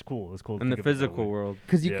it's cool. It's cool. to In the think of it that physical way. world.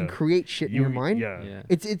 Because you can Yeah. create shit in your mind. Yeah. Yeah.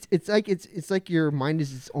 It's like your mind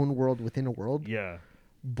is its own world within a world. Yeah.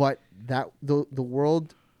 But that the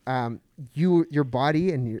world, your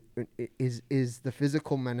body and is the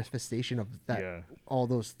physical manifestation of that. Yeah. All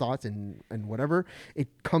those thoughts and whatever it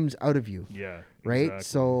comes out of you, Yeah. right? Exactly.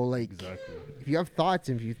 So like, Exactly. if you have thoughts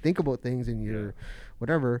and if you think about things and you're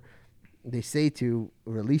whatever, they say to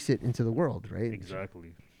release it into the world, right?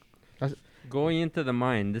 Exactly. Going into the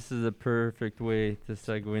mind. This is a perfect way to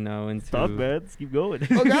segue now into Stop, man. Let's keep going.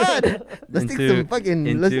 Oh God, let's take Into- some fucking.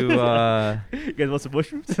 into You guys want some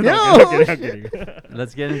mushrooms? No! I'm kidding.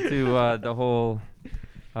 let's get into the whole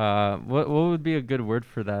what would be a good word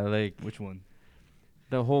for that? Like Which one?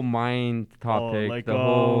 the whole mind topic, Oh, like the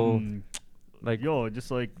whole like yo, just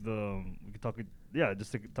like we could talk. Yeah,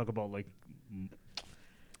 just to talk about like.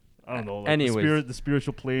 I don't know. Like Anyways. the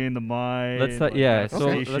spiritual plane, the mind. Let's like yeah, so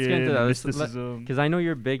let's get into manifestation, that. Mysticism. Because I know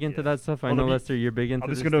you're big into Yeah. that stuff. I Oh, know let me- Lester, you're big into I'm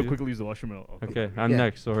just this gonna too. quickly use the washroom. I'll Okay, I'm Yeah.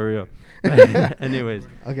 next, so hurry up. Anyways,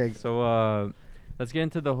 Okay. so let's get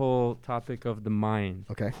into the whole topic of the mind.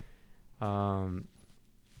 Okay.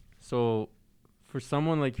 So for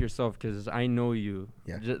someone like yourself, because I know you,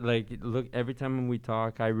 Yeah. like look, every time we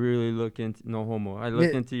talk, I really look into no homo. I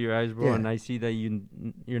look Yeah. into your eyes, bro, Yeah. and I see that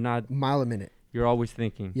you're not. Mile a minute. You're always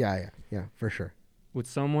thinking. Yeah, for sure. With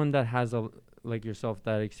someone that has like yourself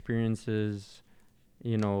that experiences,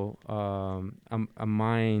 you know, a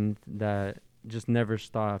mind that just never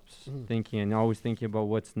stops Mhm. thinking and always thinking about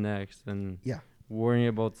what's next and Yeah. worrying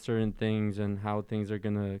about certain things and how things are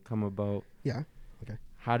gonna come about. Yeah. Okay.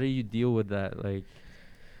 How do you deal with that? Like,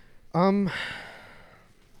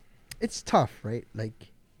 It's tough, right?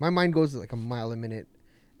 Like my mind goes like a mile a minute,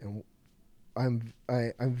 and I'm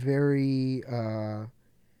very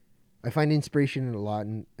I find inspiration in a lot,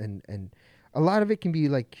 and a lot of it can be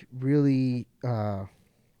like really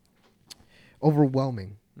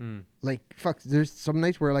overwhelming. Like fuck, there's some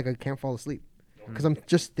nights where like I can't fall asleep because I'm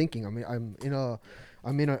just thinking. I'm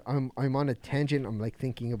on a tangent. I'm like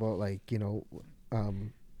thinking about like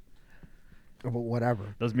about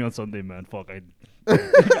whatever. That's me on Sunday, man. Fuck, I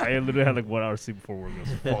literally had like 1 hour sleep before work. I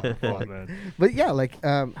was fuck, man. But yeah, like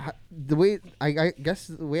the way I guess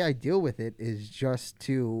the way I deal with it is just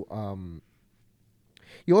to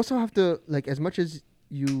you also have to like as much as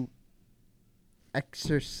you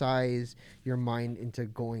exercise your mind into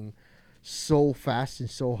going so fast and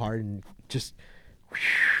so hard and just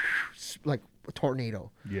like a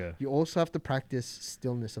tornado. Yeah. You also have to practice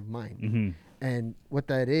stillness of mind. Mm-hmm. And what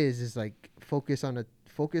that is like focus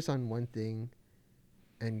on one thing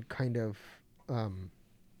and kind of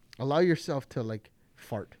allow yourself to like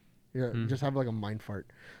fart. Yeah, just have like a mind fart.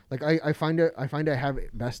 Like I find I have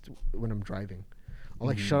it best when I'm driving. I'll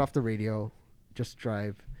like shut off the radio, just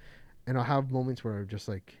drive, and I'll have moments where I'm just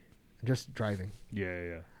like just driving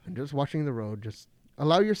Yeah. and just watching the road. Just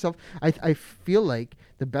allow yourself. I feel like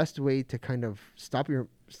the best way to kind of stop your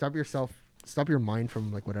mind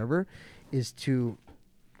from like whatever is to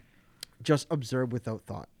just observe without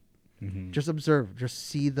thought. Mm-hmm. Just observe. Just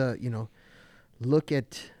see the look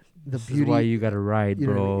at the this beauty. is why you gotta ride, you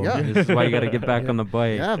know bro. what I mean? Yeah. This is why you gotta get back on the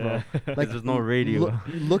bike. Yeah, bro. Like there's no radio.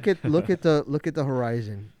 Look at the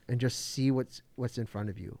horizon and just see what's in front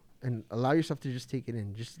of you. and allow yourself to just take it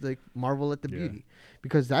in. Just like marvel at the Yeah. beauty,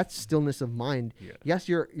 because that's stillness of mind. Yeah. Yes,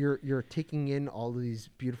 you're taking in all of these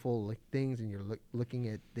beautiful like things, and you're looking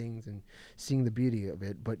at things and seeing the beauty of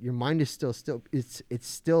it. But your mind is still it's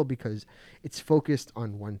still because it's focused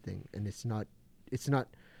on one thing, and it's not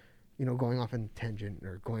going off on tangent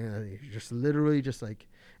or going you're just literally just like.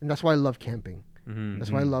 And that's why I love camping. Mm-hmm.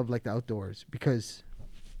 That's why I love like the outdoors, because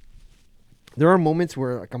there are moments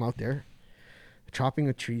where like I'm out there chopping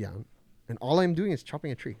a tree down, and all I'm doing is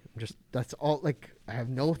chopping a tree. That's all. Like I have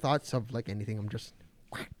no thoughts of like anything. I'm just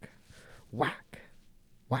whack, whack,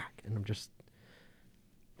 whack, and I'm just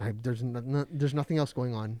there's nothing else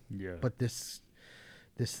going on Yeah. but this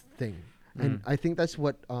thing. And I think that's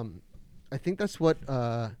what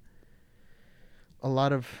a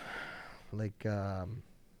lot of like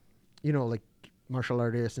like martial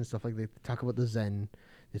artists and stuff like they talk about the Zen.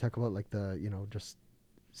 They talk about like the just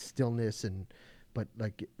stillness but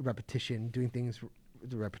like repetition, doing things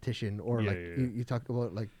with repetition, or Yeah, like yeah, yeah. You talk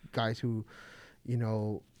about like guys who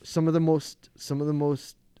some of the most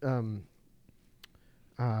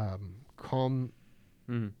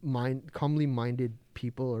calmly minded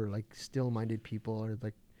people, or like still minded people, or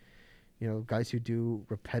like guys who do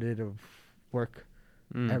repetitive work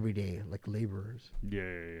every day, like laborers. Yeah,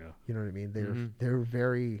 yeah, yeah. You know what I mean? Mhm. They're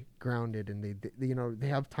very grounded, and they they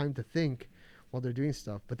have time to think while they're doing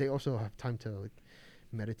stuff, but they also have time to like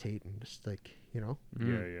meditate and just like Yeah,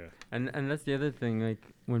 yeah. And that's the other thing. Like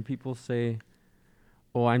when people say,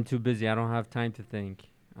 "Oh, I'm too busy. I don't have time to think."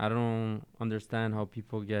 I don't understand how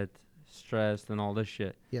people get stressed and all this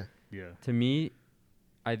shit. Yeah. To me,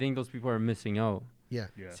 I think those people are missing out. yeah.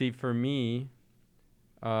 Yeah. See, for me,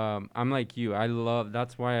 I'm like you.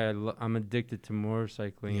 That's why I'm addicted to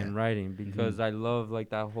motorcycling Yeah. and riding, because I love like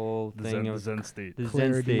that whole The thing Zen, the of Zen state. the Zen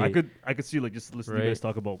Clarity. state. I could see, like, just listening to you Right. guys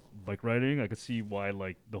talk about bike riding. I could see why,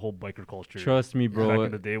 like, the whole biker culture Trust me, back bro.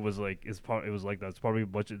 in the day was like it was like that. It's probably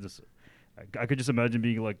a bunch of just. I could just imagine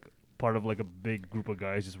being like part of like a big group of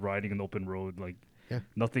guys just riding an open road, like Yeah.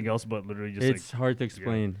 nothing else but literally just It's hard to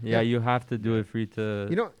explain. Yeah, Yeah. you have to do Yeah. it for you to.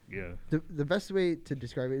 like yeah, The best way to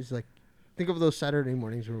describe it is like, think of those Saturday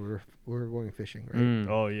mornings where we're going fishing, right? Mm.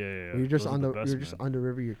 oh yeah, yeah. Where you're just Those are on the best, you're just man. on the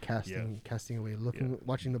river, you're casting away,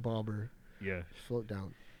 watching the bobber Yeah, float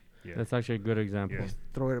down, yeah. That's actually a good example. Yeah.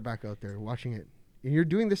 throw it back out there, watching it, and you're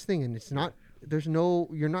doing this thing, and it's not.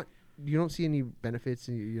 You don't see any benefits,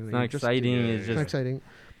 and It's you're not just, exciting. yeah, It's It's not just exciting,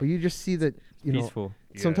 but you just see that peaceful.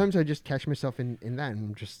 Yeah. Sometimes I just catch myself in that, and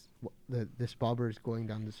I'm just this bobber is going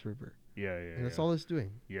down this river, Yeah, and that's all it's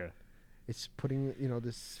doing. Yeah, It's putting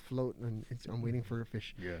this float, and I'm waiting for a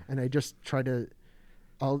fish, yeah, and I just try to.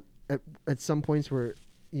 I'll at some points where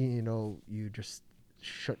you just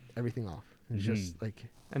shut everything off. It's just like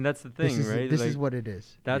And that's the this thing, is right? this Like, is what it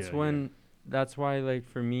is. that's Yeah, when. That's why, like,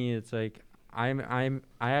 for me, it's like I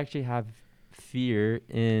actually have fear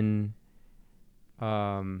in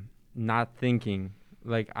not thinking.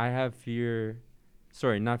 Like I have fear.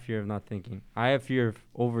 Sorry, not fear of not thinking. I have fear of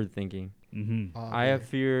overthinking. Mm-hmm. I have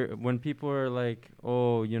fear when people are like,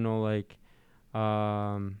 oh, like,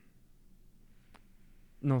 no,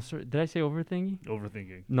 sorry, did I say overthinking?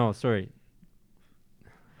 Overthinking, No, sorry.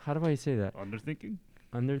 How do I say that? underthinking,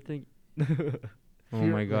 Underthink. Oh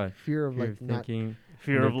my god. Fear of Fear like of not. thinking.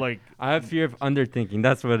 fear of like I have fear of underthinking.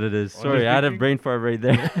 That's what it is. Sorry, I had a Underthinking? brain fart right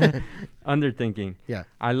there. Underthinking. Yeah.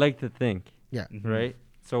 I like to think, mhm. right?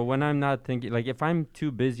 So when I'm not thinking, like if I'm too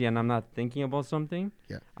busy and I'm not thinking about something,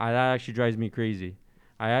 that actually drives me crazy.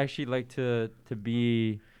 I actually like to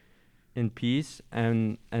be in peace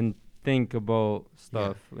and think about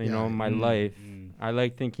stuff. You know, my life. I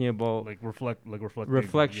like thinking about like reflecting.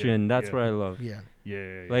 reflection. That's yeah. what I love. Yeah.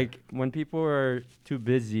 Yeah. Like when people are too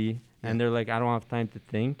busy and they're like, I don't have time to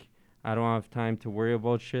think. I don't have time to worry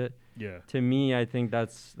about shit. Yeah. To me, I think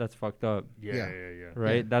that's fucked up. Yeah.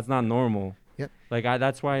 Right? Yeah. That's not normal. Yep. Like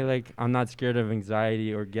that's why like I'm not scared of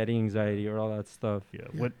anxiety or getting anxiety or all that stuff. Yeah.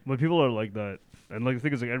 Yeah. When people are like that, and like the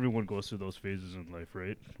thing is, like everyone goes through those phases in life,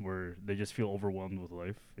 right? Where they just feel overwhelmed with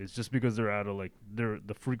life. It's just because they're at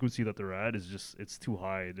the frequency that they're at is just it's too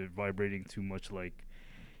high. They're vibrating too much, like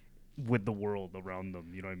with the world around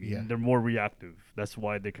them. You know what I mean? Yeah. They're more reactive. That's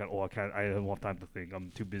why they can't. I don't have time to think.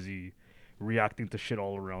 I'm too busy reacting to shit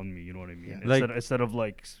all around me. You know what I mean? Yeah. Like- Instead of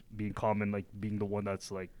like being calm and like being the one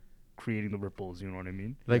that's like creating the ripples. You know what I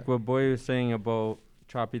mean? Like what Boy was saying about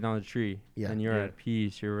chopping down a tree. Yeah. And you're Yeah. at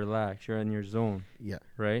peace, you're relaxed, you're in your zone, Yeah.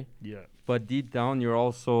 right? Yeah. But deep down you're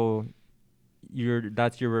also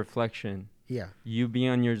that's your reflection. Yeah. You being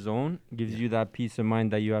on your zone gives Yeah. you that peace of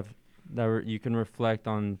mind that you have you can reflect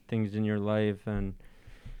on things in your life and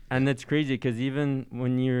it's crazy because even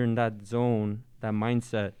when you're in that zone, that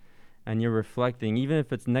mindset, and you're reflecting, even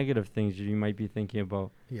if it's negative things you might be thinking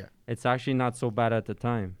about, Yeah. it's actually not so bad at the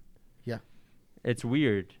time. Yeah. It's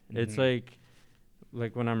weird. It's Mhm.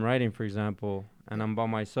 like when I'm writing, for example, and I'm by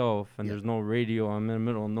myself and Yeah. there's no radio, I'm in the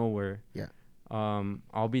middle of nowhere. Yeah.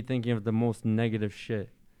 I'll be thinking of the most negative shit,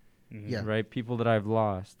 Mhm. Yeah. right? People that I've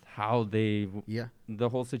lost, how they, Yeah. the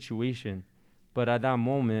whole situation. But at that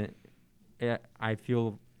moment, I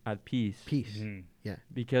feel at peace Peace. Mhm.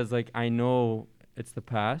 because like I know it's the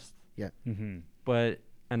past, Mhm. but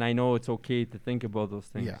and I know it's okay to think about those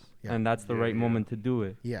things, Yeah, yeah. and that's the Yeah, right yeah. moment to do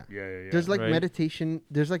it. Yeah. Yeah, yeah, yeah. There's like Right. meditation.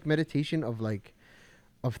 There's like meditation of like,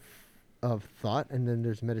 of, of thought, and then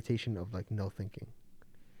there's meditation of like no thinking,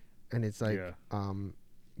 and it's like, Yeah.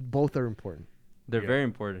 both are important They're Yeah. very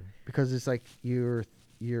important. because it's like you're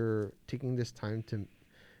taking this time to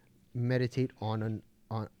meditate on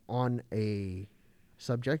a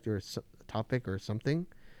subject or topic or something,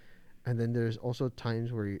 and then there's also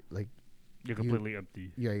times where You're completely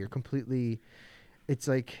empty. you're completely, it's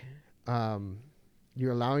like,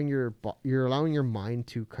 you're allowing you're allowing your mind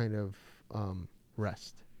to kind of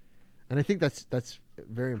rest, and I think that's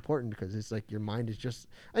very important because it's like your mind is just,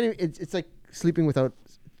 I mean, it's like sleeping without,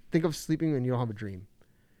 think of sleeping when you don't have a dream,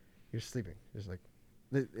 you're sleeping, it's like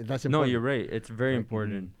that's important. No, you're right. It's very Right.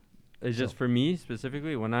 important. It's just So- for me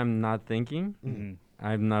specifically when I'm not thinking, Mhm.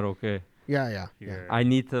 I'm not okay. Yeah. Yeah. I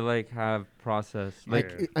need to like have process.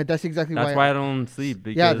 Like Yeah. That's exactly that's why I don't sleep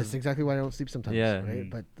because yeah, that's exactly why I don't sleep sometimes. Yeah. Right. Mm.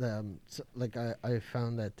 But so, like I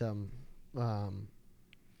found that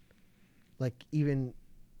like even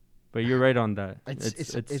But you're right on that. it's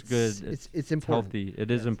It's good. it's important. healthy. It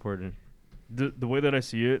is Yes. important. The way that I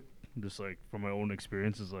see it, just like from my own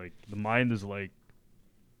experience, is like the mind is like,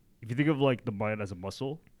 if you think of like the mind as a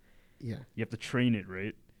muscle, Yeah. you have to train it,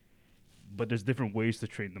 right? But there's different ways to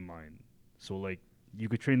train the mind. So like you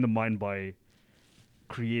could train the mind by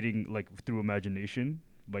creating, like through imagination,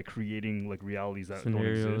 by creating like realities that don't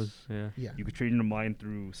Scenarios. exist. Yeah. Yeah. You could train your mind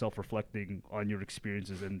through self-reflecting on your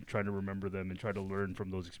experiences and trying to remember them and try to learn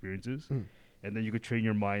from those experiences. Mm. And then you could train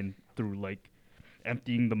your mind through like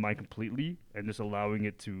emptying the mind completely and just allowing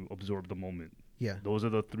it to absorb the moment. Yeah. Those are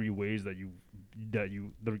the three ways that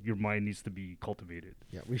your mind needs to be cultivated.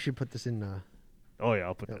 Yeah. We should put this in Oh yeah,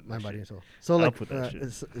 I'll put that. in my that body shit. and soul. So I'll like put that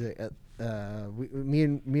shit. me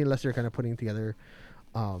and Lester are kind of putting together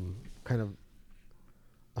kind of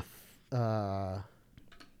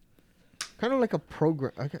kind of like a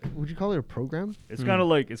program. Would you call it a program? It's Hmm. kind of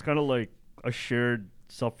like a shared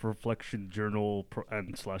self-reflection journal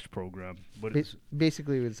and slash program. But it's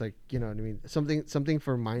Basically, it's like, you know what I mean, something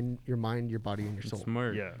for your mind, your body, and your It's soul.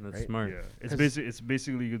 smart. Yeah. That's Right? smart. yeah, Cause- it's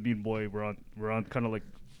basically me and boy we're on kind of like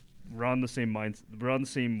we're on the same minds, we're on the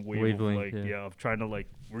same wave of Wavelength, like yeah. of trying to like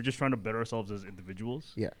we're just trying to better ourselves as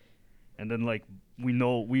individuals. Yeah. And then like we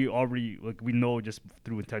know just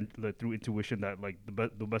through through intuition that like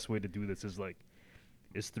the best way to do this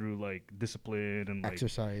is through like discipline and like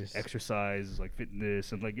exercise, like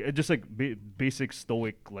fitness and like just like basic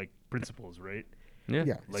stoic like principles, right? Yeah.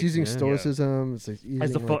 Yeah, it's Like, using yeah. stoicism. It's like using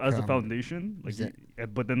As the like, as the foundation, like zen-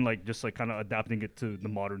 but then like just like kind of adapting it to the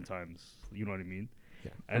modern times. You know what I mean?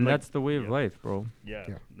 Yeah. And like, that's the way of yeah. life, bro. Yeah,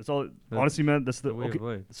 Yeah. that's all. That's Honestly, man, that's the The way okay. of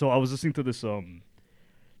life. So I was listening to this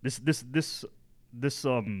this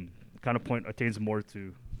kind of point attains more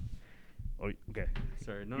to. Oh, okay.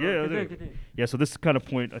 Sorry. No. Yeah, continue, okay. continue. Yeah, so this kind of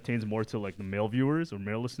point attains more to like the male viewers or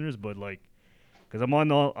male listeners, but like, because I'm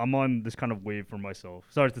on this kind of wave for myself.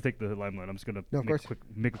 Sorry to take the limelight. I'm just gonna No, of course.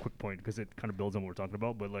 make a quick point because it kind of builds on what we're talking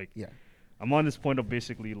about. But like, Yeah. I'm on this point of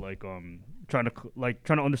basically like trying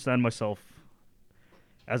to understand myself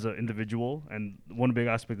as an individual, and one big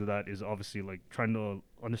aspect of that is obviously like trying to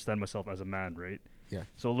understand myself as a man, right? Yeah.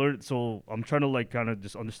 So I'm trying to like kind of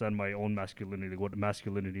just understand my own masculinity, like what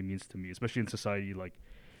masculinity means to me, especially in society. Like,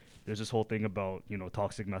 there's this whole thing about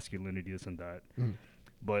toxic masculinity, this and that. Mhm.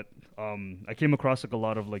 But I came across like a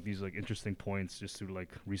lot of like these like interesting points just through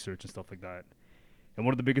like research and stuff like that. And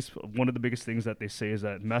one of the biggest things that they say is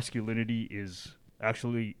that masculinity is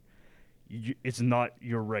actually it's not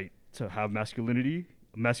your right to have masculinity.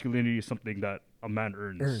 Masculinity is something that a man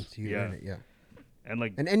earns. You earn it. Yeah. And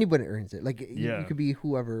like And anybody earns it. Like Yeah. you could be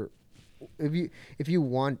whoever. If you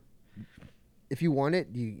want it,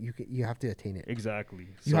 you have to attain it. exactly.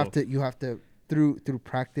 You have to through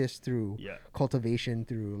practice, through Yeah. cultivation,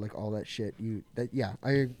 through like all that shit.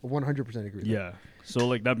 I 100% agree. With Yeah. So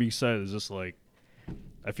like that being said, it's just like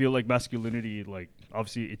I feel like masculinity, like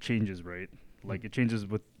obviously it changes, right? Like it changes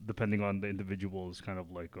with depending on the individual's kind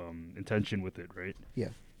of like intention with it, right? Yeah.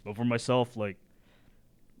 But for myself, like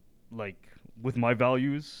with my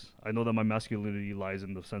values, I know that my masculinity lies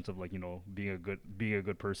in the sense of like, being a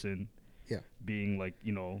good person, Yeah. being like,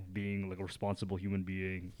 being like a responsible human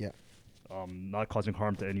being, Yeah. not causing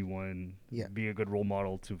harm to anyone, Yeah. being a good role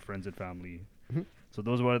model to friends and family. Mhm. So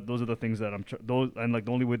those are the things that those, and like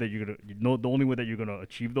the only way that the only way that you're gonna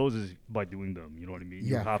achieve those is by doing them. You know what I mean?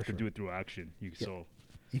 You Yeah, have for to sure. do it through action. Yeah. So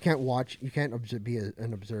You can't watch. You can't be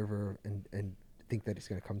an observer and think that it's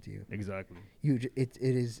going to come to you. exactly.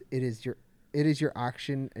 It is your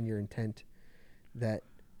action and your intent that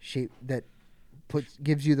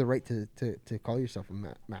gives you the right to call yourself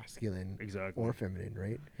a masculine Exactly. or feminine,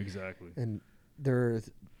 right? Exactly. And there's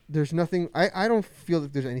nothing. I don't feel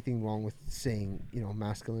that there's anything wrong with saying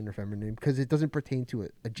masculine or feminine because it doesn't pertain to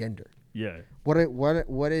a gender. Yeah. What it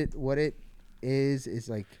is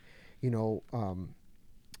like,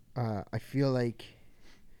 I feel like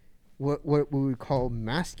what we would call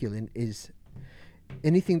masculine is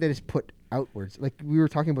anything that is put outwards. Like we were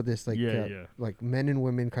talking about this, like Yeah. like men and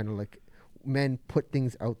women, kind of like men put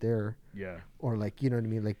things out there, Yeah. or like, you know what I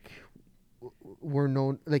mean, like we're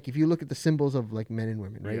known, like if you look at the symbols of like men and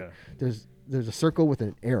women, right? Yeah. There's a circle with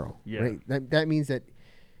an arrow, Yeah. right? That means that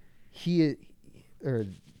or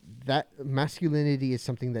that masculinity is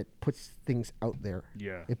something that puts things out there.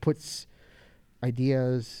 Yeah. It puts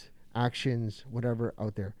ideas, actions, whatever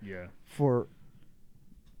out there. Yeah. For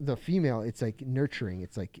the female, it's like nurturing.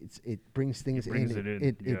 It's like it brings things brings in.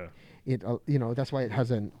 it in. That's why it has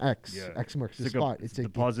an X. Yeah. X marks the It's spot. It's It's the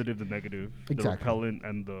like positive, the negative, Exactly.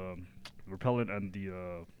 the repellent and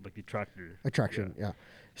the like the attractor. attraction. Yeah.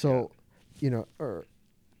 So,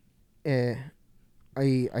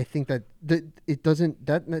 I think that it doesn't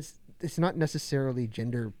it's not necessarily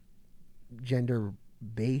gender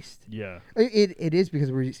based. Yeah. It is,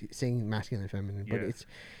 because we're saying masculine and feminine, but Yeah.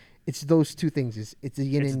 it's those two things. It's the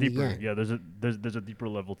yin It's and deeper. the yang. Yeah. There's a deeper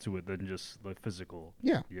level to it than just like physical.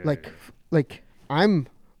 Yeah. Yeah, Like yeah. like I am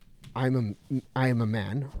a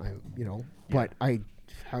man. But Yeah. I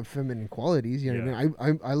have feminine qualities. You know what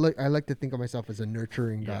I mean? I like to think of myself as a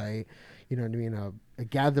nurturing Yeah. guy. You know what I mean? A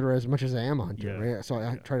gatherer as much as I am a hunter. Yeah. Right. So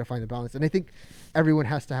I Yeah. try to find the balance, and I think everyone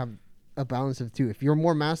has to have a balance of the two. If you're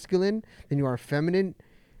more masculine than you are feminine,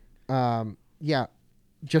 yeah,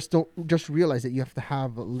 just realize that you have to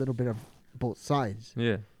have a little bit of both sides,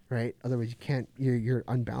 Yeah. right? Otherwise, you can't. You're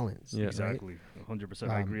unbalanced. Yeah. Right? Exactly.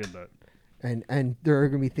 100%. I Um, agree on that. And there are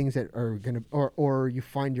gonna be things that are gonna or you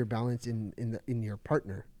find your balance in your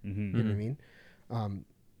partner. Mm-hmm. You know what I mean?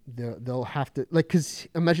 They'll have to, like, because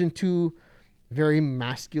imagine two very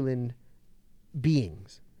masculine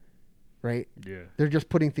beings, right? Yeah. They're just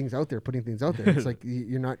putting things out there. It's like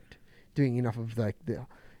you're not doing enough of like the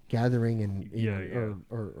gathering and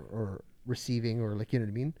or receiving, or like, you know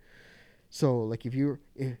what I mean? So like if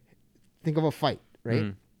think of a fight, right?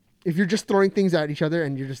 Mm. If you're just throwing things at each other,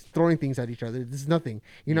 this is nothing.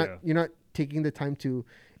 Yeah. You're not taking the time to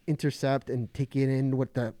intercept and take it in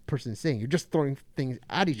what the person's saying. You're just throwing things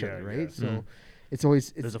at each other, right? Yeah. So Mm. it's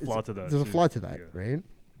always There's a flaw to that. There's a too. flaw to that, Yeah. right?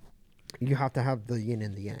 You have to have the yin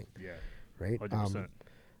and the yang, Yeah. right? 100%.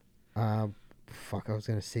 Fuck, I was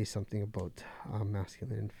gonna say something about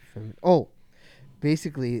masculine and feminine. Oh,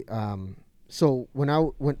 basically, so when I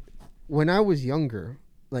was younger,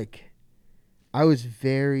 like I was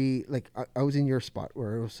very like I was in your spot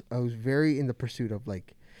where I was very in the pursuit of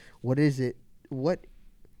like, what is it? What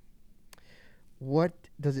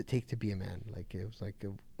does it take to be a man? Like it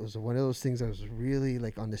was one of those things. I was really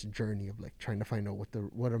like on this journey of like trying to find out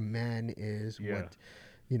what a man is, Yeah.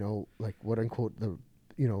 what like what unquote the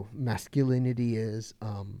masculinity is,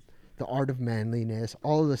 the art of manliness,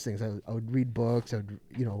 all of those things. I would read books. I would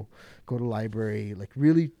go to library, like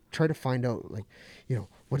really try to find out like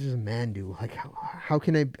what does a man do? Like how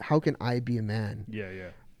can I be a man? Yeah. Yeah.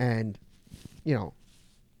 And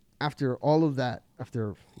after all of that,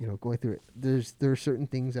 after going through it, there are certain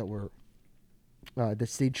things that were that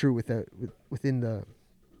stayed true within the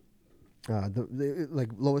like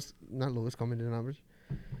not lowest common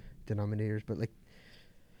denominators, but like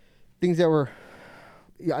things that were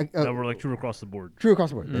That were like true across the board. true across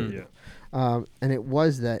the board. Mm. Yeah. And it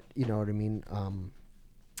was that, you know what I mean,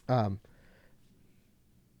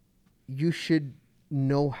 you should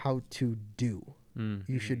know how to do. Mm.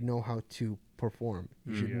 You should know how to perform.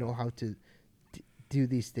 You should Yeah. know how to do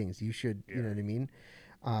these things. You should, you know Yeah. what I mean?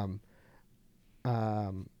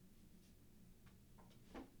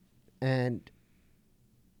 And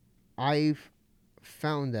I've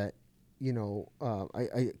found that,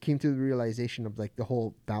 I came to the realization of like the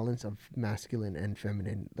whole balance of masculine and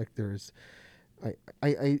feminine. Like there's,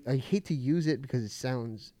 I hate to use it because it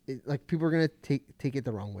sounds like people are gonna take it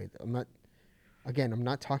the wrong way. I'm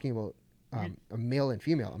not talking about a male and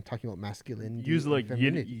female. I'm talking about masculine. Use like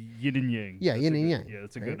femininity. yin and yang. Yeah, That's yin a and good- yang, Yeah,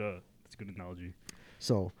 that's a right? that's a good analogy.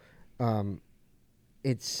 So,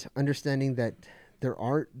 it's understanding that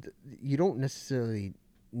you don't necessarily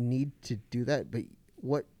need to do that, but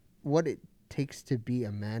what it takes to be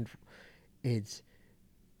a man, it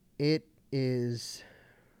is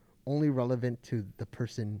only relevant to the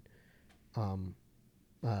person,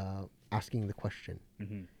 asking the question.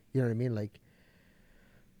 Mm-hmm. You know what I mean? Like,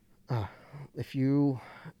 if your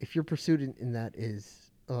pursuit in that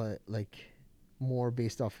is like more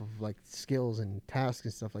based off of like skills and tasks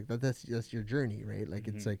and stuff like that, that's your journey, right? Like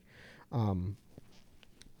it's Mhm. like,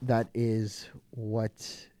 that is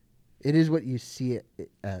what it is, what you see it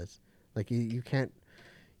as. Like you can't,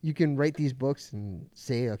 you can write these books and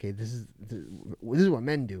say, okay, this is what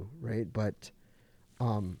men do, right? But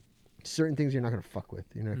certain things you're not gonna fuck with.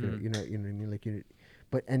 You're not gonna, Mhm. you know what I mean? Like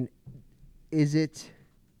and is it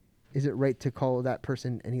right to call that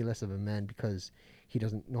person any less of a man because he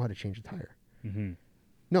doesn't know how to change a tire? Mm-hmm.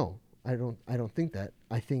 No, I don't think that.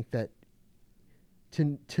 I think that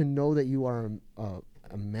to know that you are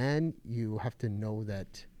a man, you have to know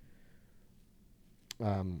that.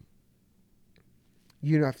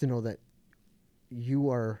 You have to know that you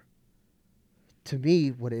are. To me,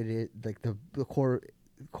 what it is, like the core,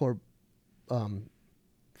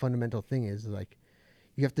 fundamental thing is like,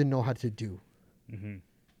 you have to know how to do. Mm-hmm.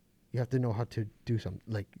 You have to know how to do something,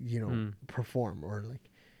 like, Mm. perform, or like,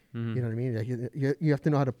 Mhm. you know what I mean? Like you have to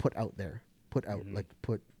know how to put out, Mhm. like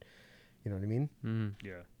put, you know what I mean? Mhm.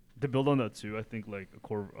 Yeah. To build on that too, I think like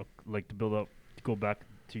like to build up, to go back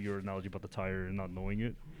to your analogy about the tire and not knowing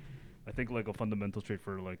it. I think like a fundamental trait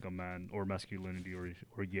for like a man or masculinity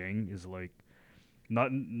or yang is like not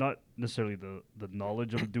necessarily the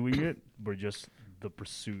knowledge of doing it, but just the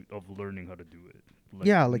pursuit of learning how to do it.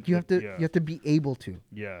 Yeah, like you have to yeah, you have to be able to.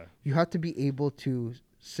 yeah, You have to be able to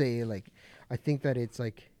say, like, I think that it's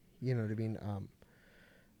like, you know what I mean?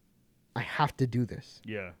 I have to do this.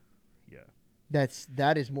 yeah, yeah,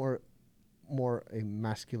 That is more a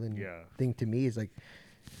masculine yeah, thing to me, is like,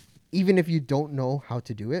 even if you don't know how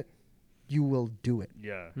to do it, you will do it.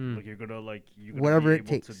 yeah. Hmm. Like you're gonna Whatever be it able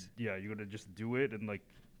to, takes. yeah, you're gonna just do it, and like,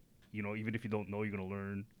 even if you don't know, you're gonna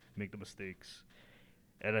learn, make the mistakes.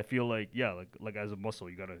 And I feel like, yeah, like as a muscle,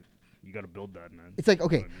 you gotta build that, man. It's like, You know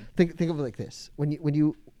okay, what I mean? think of it like this. When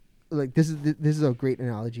you like, this is a great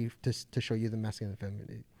analogy to show you the masculine and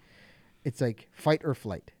feminine. It's like fight or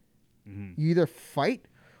flight. Mhm. You either fight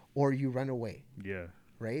or you run away, Yeah,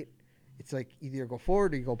 right? It's like either go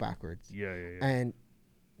forward or you go backwards. yeah, yeah, yeah. And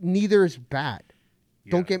neither is bad.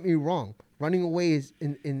 Don't Yeah. get me wrong. Running away is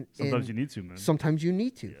Sometimes you need to, man. sometimes you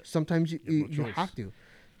need to. Yeah. Sometimes you You have no you have choice. to.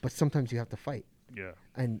 But sometimes you have to fight. Yeah,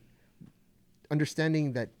 And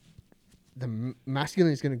understanding that the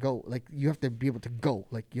masculine is going to go, like, you have to be able to go.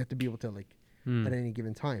 Like, you have to be able to, like, Hmm. at any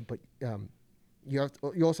given time. But you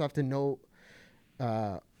also have to know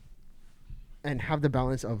and have the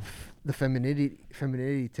balance of the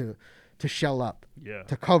femininity to shell up, yeah,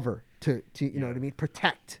 to cover, to you know Yeah. what I mean,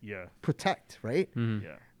 protect, yeah, right? Mhm.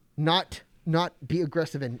 yeah, Not be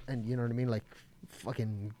aggressive and you know what I mean, like,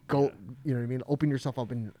 fucking go, Yeah. you know what I mean, open yourself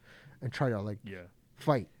up and try to, like, yeah.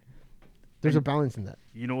 fight. There's a And- balance in that.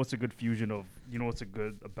 You know what's a good fusion of? You know what's a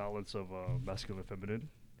balance of masculine and feminine?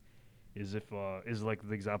 Is like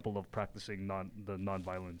the example of practicing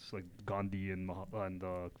non-violence, like Gandhi and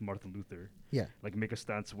Martin Luther. Yeah. Like make a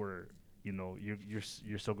stance where you're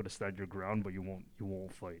still gonna stand your ground, but you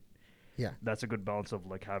won't fight. Yeah. That's a good balance of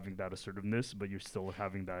like having that assertiveness, but you're still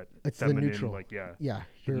having that It's the feminine, neutral. like Yeah. the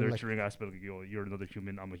You're like, nurturing aspect. Like, you're another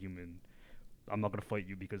human. I'm a human. I'm not gonna fight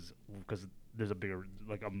you because there's a bigger,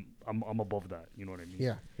 like, I'm above that. You know what I mean?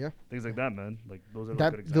 yeah. Things like that, man. Like those are like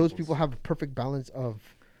That good examples. those people have a perfect balance of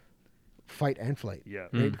fight and flight. Yeah.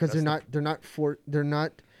 Mm. Right? Because That's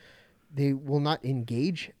they will not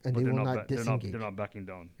engage and but they they're will not not ba- disengage. they're not backing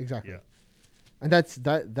down. Exactly. Yeah. And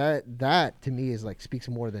that to me is like, speaks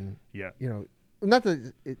more than, Yeah. you know, not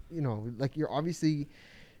that it, you know, like, you're obviously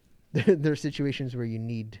there are situations where you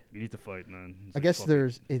need, You need to fight, man. It's I like, guess fuck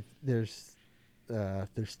it.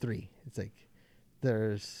 there's three. It's like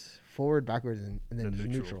there's forward, backwards, and then The there's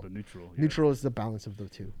neutral. The neutral. Yeah. Neutral is the balance of the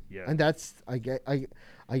two. Yeah. And that's, I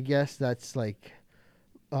guess that's like,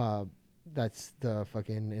 that's the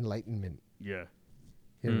fucking enlightenment. Yeah.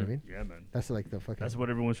 You know what I Mm. mean? Yeah, man. That's like the fucking. That's what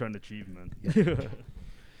everyone's trying to achieve, man.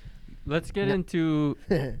 Let's get Yeah. into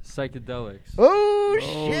psychedelics. Oh,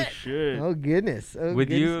 Oh shit! shit. Oh goodness! Oh, With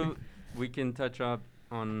goodness. you, we can touch up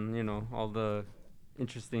on all the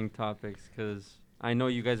interesting topics because I know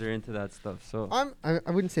you guys are into that stuff. So,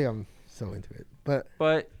 I wouldn't say I'm so into it, but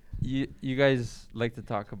but you guys like to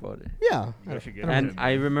talk about it. Yeah. You guys should get I don't And it, mind.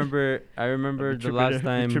 I remember I've been the last tripping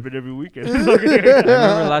time. tripping every weekend. I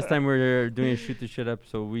remember last time we were doing a shoot the shit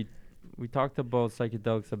episode. We talked about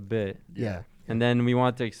psychedelics a bit, Yeah. and then we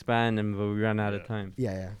wanted to expand, and but we ran out of Yeah. time.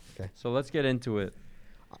 Yeah. Okay. So let's get into it.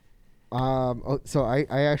 So I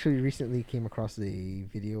actually recently came across a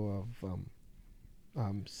video of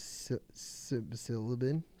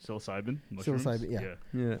psilocybin. Psilocybin, mushrooms. Psilocybin, yeah.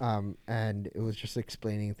 Yeah. And it was just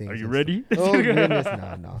explaining things. Are you and ready? stuff. Oh goodness,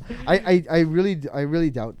 no. I really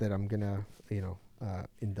doubt that I'm gonna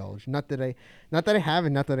indulge. Not that I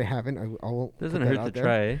haven't. I won't. put Doesn't that hurt out to there.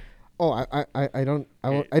 try. Eh? Oh, I don't.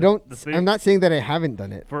 Okay, I don't. the thing- I'm not saying that I haven't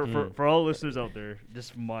done it. For all listeners out there, I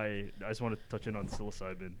just want to touch in on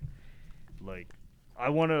psilocybin. Like,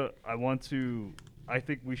 I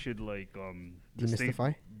think we should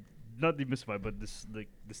Demystify. not demystify, but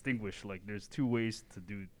distinguish. Like, there's two ways to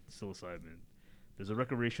do psilocybin. There's a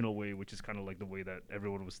recreational way, which is kind of like the way that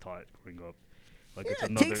everyone was taught growing up. Like, it's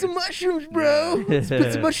another. Take some mushrooms, bro. Yeah. Let's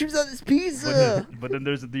put some mushrooms on this pizza. But then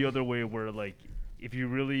there's the other way where, like, if you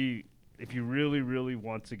really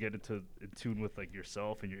want to get in tune with like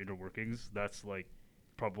yourself and your inner workings, that's like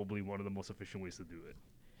probably one of the most efficient ways to do it,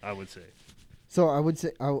 I would say. So I would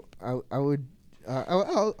say I would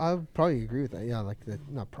I'll probably agree with that. Yeah, like that.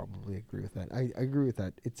 Not probably agree with that. I agree with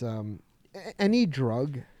that. It's any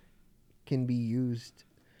drug can be used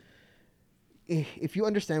if you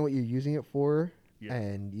understand what you're using it for, Yeah.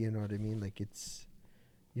 and you know what I mean. Like it's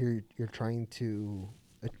you're trying to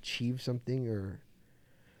achieve something, or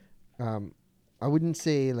I wouldn't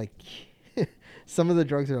say like some of the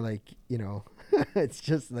drugs are like it's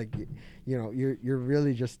just like you're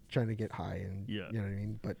really just trying to get high, and Yeah. you know what I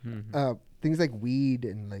mean. But Mhm. things like weed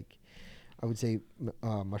and like I would say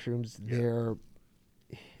mushrooms, Yeah.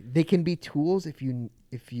 they can be tools if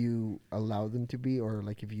you allow them to be, or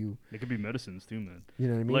like if you They could be medicines too, man. you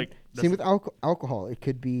know what I mean. Like, Same that's- with alcohol. It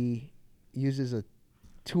could be used as a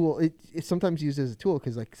tool. It's sometimes used as a tool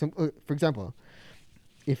because like for example,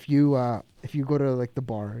 if you go to like the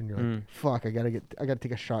bar and you're like, fuck, I gotta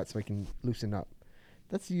take a shot so I can loosen up.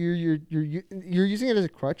 That's you're using it as a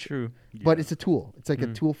crutch, True. but Yeah. it's a tool. It's like a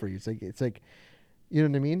Mm. tool for you. It's like you know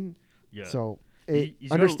what I mean. Yeah. So You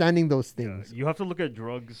gotta- understanding those Yeah, things. you have to look at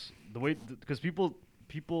drugs the way because people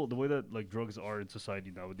the way that like drugs are in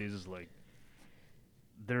society nowadays is like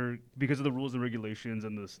they're because of the rules and regulations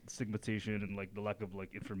and the stigmatization and like the lack of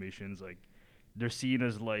like information is like they're seen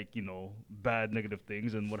as like bad negative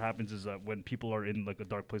things, and what happens is that when people are in like a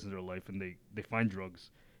dark place in their life and they find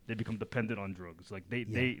drugs, they become dependent on drugs. Like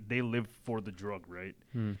they live for the drug, right?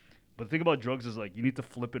 Hmm. But the thing about drugs is like you need to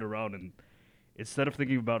flip it around, and instead of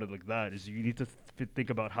thinking about it like that, is you need to think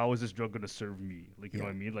about how is this drug going to serve me? Like you know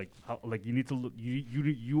what I mean? Like how like you need to look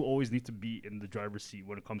you always need to be in the driver's seat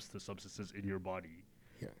when it comes to substances in your body.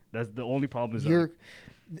 Yeah. That's the only problem is You're,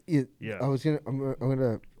 Yeah. I'm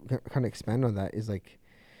gonna kind of expand on that. Is like,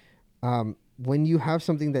 when you have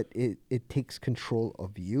something that it takes control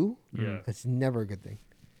of you, Yeah. it's never a good thing.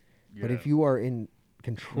 But Yeah. if you are in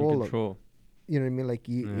control, Control. you know what I mean. Like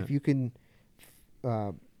Yeah. if you can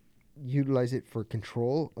utilize it for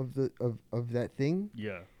control of that thing,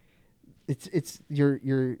 Yeah. it's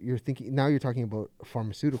you're thinking now. You're talking about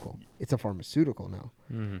pharmaceutical. It's a pharmaceutical now,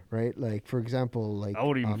 Hmm. right? Like for example, like I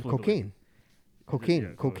wouldn't even flip it like- cocaine. Yeah, go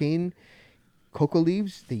ahead. Cocaine, coca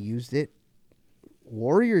leaves. They used it.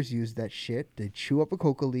 Warriors used that shit. They chew up a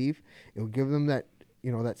coca leaf. It would give them that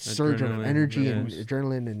that surge of Adrenaline, energy yeah. and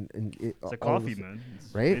adrenaline and It's like all coffee, this- man.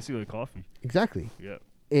 It's right? basically coffee. Exactly. Yeah.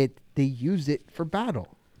 They used it for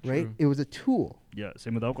battle, right? True. It was a tool. Yeah.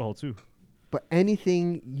 Same with alcohol too. But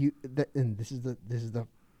anything and this is the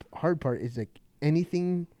hard part is like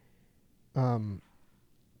anything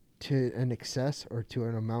to an excess or to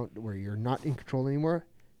an amount where you're not in control anymore,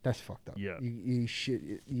 that's fucked up. Yeah. You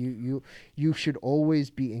should always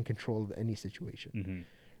be in control of any situation,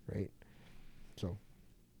 Mm-hmm. right? So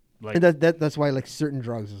Like and that's why like certain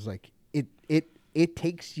drugs is like it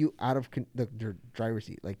takes you out of the driver's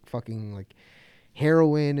seat, like fucking like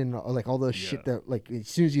heroin and like all the shit Yeah. that like as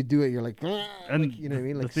soon as you do it you're like, and like, you know what I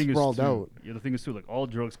mean, the like thing is sprawled too- out. Yeah, the thing is too, like all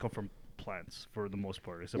drugs come from plants for the most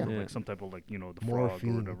part, except for Yeah. like some type of like the frog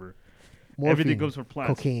Morphine. or whatever. Morphine, Everything comes from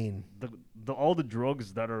plants. cocaine. The all the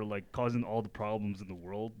drugs that are like causing all the problems in the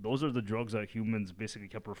world, those are the drugs that humans basically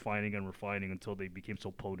kept refining and refining until they became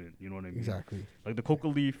so potent. You know what I mean? Exactly. Like the coca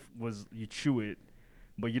leaf was you chew it,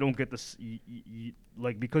 but you don't get this.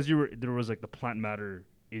 Like because there was like the plant matter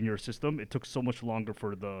in your system, it took so much longer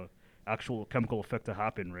for the actual chemical effect to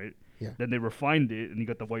happen, right? Yeah. Then they refined it, and you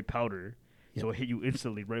got the white powder. So it hit you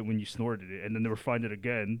instantly right when you snorted it, and then they refined it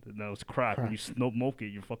again, and that was crack. When you smoke it,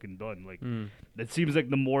 you're fucking done. Like, it seems like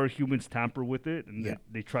the more humans tamper with it, and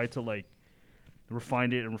they try to like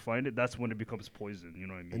refine it, that's when it becomes poison. You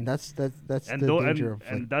know what I mean? And that's and the though, danger and, of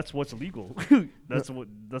and that's what's illegal. that's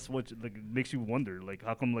what like makes you wonder. Like,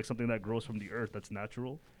 how come like something that grows from the earth that's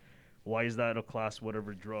natural? Why is that a class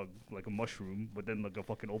whatever drug like a mushroom, but then like a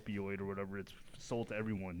fucking opioid or whatever? It's sold to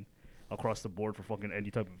everyone across the board for fucking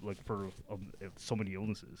any type of like for so many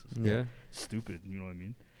illnesses. It's stupid. You know what I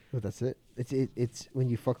mean? But that's it. It's when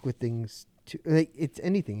you fuck with things too, like it's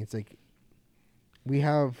anything. It's like we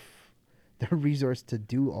have the resource to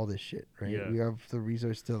do all this shit, right? Yeah. We have the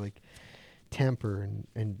resource to like tamper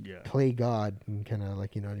and play God and kind of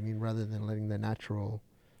like, you know what I mean, rather than letting the natural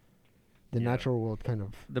world kind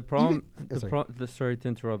of the problem. even, Sorry to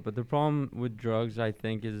interrupt, but the problem with drugs, I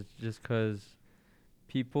think, is just because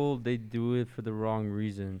people, they do it for the wrong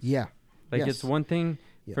reasons. Yeah. Like, it's one thing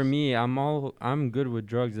for me. I'm good with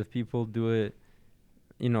drugs if people do it,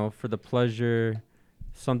 you know, for the pleasure,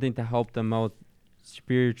 something to help them out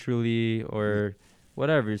spiritually or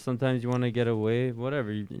whatever. Sometimes you want to get away,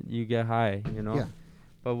 whatever. You get high, you know. Yeah.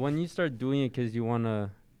 But when you start doing it because you want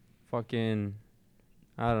to fucking,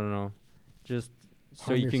 I don't know, just so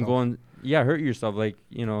Harm you can yourself. go and hurt yourself, like,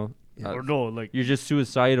 you know. Or no, like You're just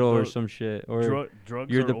suicidal or some shit, or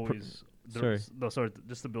drugs you're are the always. sorry.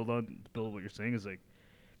 Just to build what you're saying is like,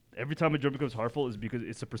 every time a drug becomes harmful is because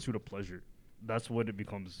it's a pursuit of pleasure. That's when it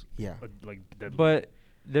becomes like deadly. But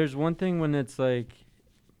there's one thing when it's like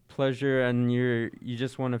pleasure and you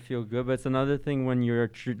just want to feel good, but it's another thing when you're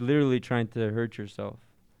literally trying to hurt yourself.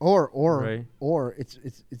 Or right? or it's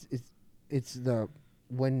the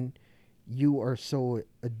when you are so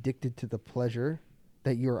addicted to the pleasure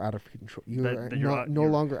that you're out of control. You're no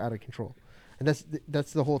longer out of control. And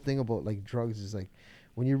that's the whole thing about like drugs is like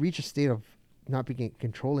when you reach a state of not being in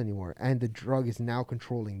control anymore and the drug is now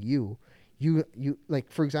controlling you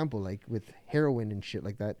like, for example, like with heroin and shit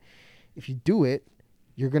like that, if you do it,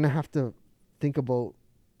 you're gonna have to think about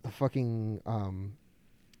the fucking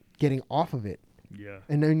getting off of it. Yeah.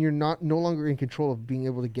 And then you're no longer in control of being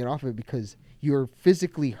able to get off of it because you're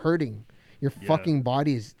physically hurting. Your fucking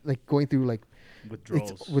body is like going through like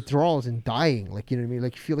withdrawals and dying. Like, you know what I mean?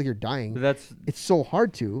 Like, you feel like you're dying. But it's so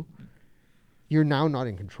hard to. You're now not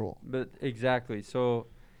in control. But exactly. So,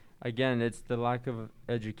 again, it's the lack of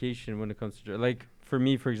education when it comes to drugs. Like, for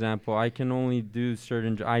me, for example, I can only do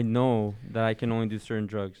I know that I can only do certain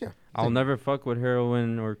drugs. Yeah. I'll never fuck with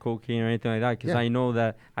heroin or cocaine or anything like that because I know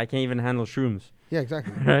that I can't even handle shrooms. Yeah,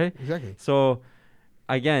 exactly. Right? Exactly. So,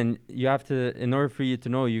 again, you have to, in order for you to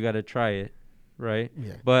know, you got to try it, right?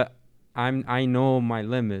 Yeah. But I know my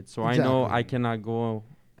limits, so Exactly. I know I cannot go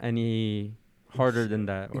any harder than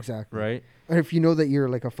that. Exactly. Right? And if you know that you're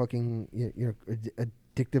like a fucking you're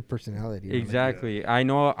addictive personality. Exactly. Like, I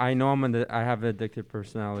know I have an addictive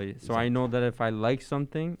personality. So I know that if I like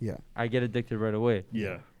something, I get addicted right away.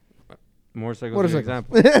 Yeah. Motorcycle is an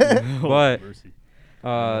example. But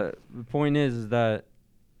the point is that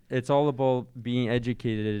it's all about being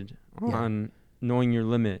educated on knowing your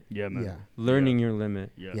limit. Yeah, man. Yeah. Learning your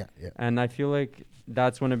limit. Yeah. And I feel like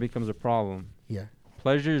that's when it becomes a problem. Yeah.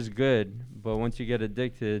 Pleasure is good, but once you get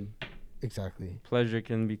addicted, exactly, pleasure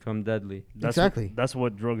can become deadly. That's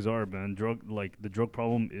what drugs are, man. The drug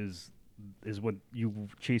problem is when you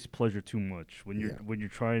chase pleasure too much. When you're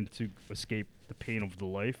trying to escape the pain of the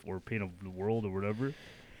life or pain of the world or whatever,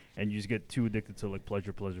 and you just get too addicted to like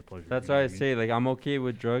pleasure. That's why I say, like, I'm okay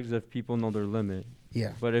with drugs if people know their limit.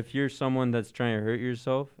 Yeah. But if you're someone that's trying to hurt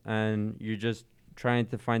yourself and you're just trying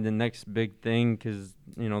to find the next big thing because,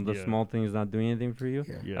 you know, the small thing is not doing anything for you,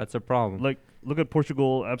 that's a problem. Like, look at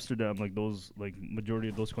Portugal, Amsterdam, like those, like majority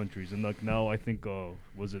of those countries. And like now I think,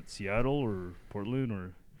 was it Seattle or Portland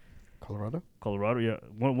or Colorado, yeah.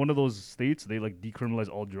 One of those states, they like decriminalize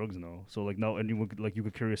all drugs now. So like now anyone could, like, you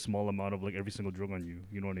could carry a small amount of like every single drug on you.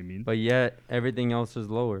 You know what I mean? But yet everything else is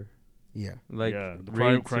lower. Yeah. Like the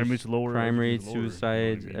crime rate's lower. Crime rates, lower,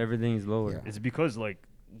 suicides, you know what I mean? everything's lower. Yeah. It's because like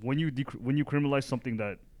when you criminalize something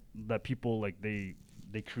that people like they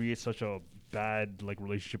create such a bad like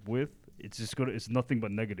relationship with, it's nothing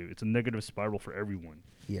but negative. It's a negative spiral for everyone.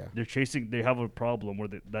 Yeah. They have a problem where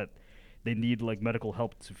they need like medical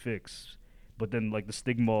help to fix, but then like the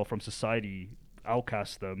stigma from society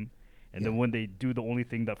outcasts them, and then when they do the only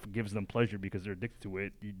thing that gives them pleasure because they're addicted to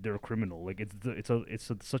it, they're a criminal. Like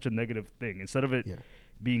it's such a negative thing. Instead of it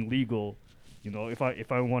being legal, you know, if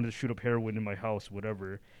I wanted to shoot up heroin in my house,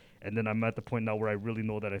 whatever, and then I'm at the point now where I really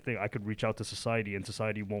know that I think I could reach out to society and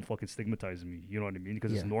society won't fucking stigmatize me. You know what I mean?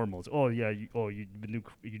 Because it's normal. It's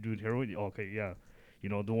you doing heroin? Oh, okay, yeah. you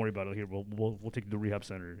know, don't worry about it. Here, we'll take you to the rehab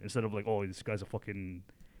center instead of like, oh, this guy's a fucking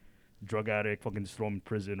drug addict, fucking just throw him in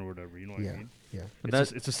prison or whatever. You know what I Yeah. mean? Yeah. But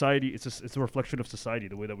It's society. It's a reflection of society.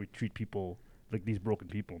 The way that we treat people, like these broken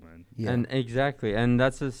people, man. Yeah. And exactly, and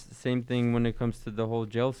that's the same thing when it comes to the whole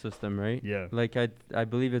jail system, right? Yeah. Like I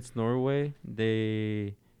believe it's Norway.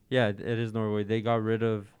 It is Norway. They got rid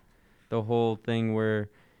of the whole thing where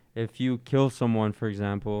if you kill someone, for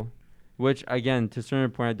example, which again to a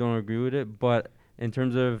certain point I don't agree with it, but in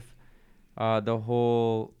terms of the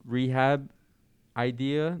whole rehab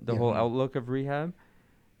idea, the Yeah. whole outlook of rehab,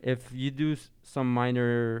 if you do some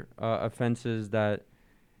minor offenses that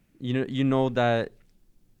you know that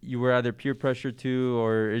you were either peer pressure to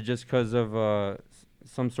or it's just because of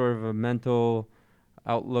some sort of a mental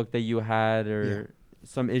outlook that you had or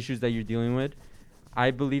some issues that you're dealing with,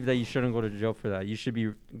 I believe that you shouldn't go to jail for that. You should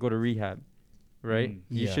go to rehab, right? Mhm.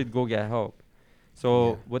 You Yeah. should go get help. So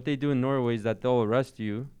Yeah. what they do in Norway is that they'll arrest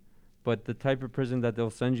you, but the type of prison that they'll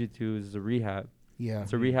send you to is a rehab. Yeah.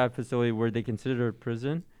 It's a Mhm. rehab facility where they consider it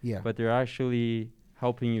prison, Yeah. but they're actually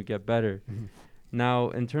helping you get better. Mhm. Now,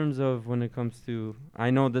 in terms of when it comes to, I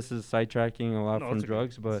know this is sidetracking a lot No, from it's okay.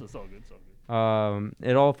 drugs, but It's all good. It's all good.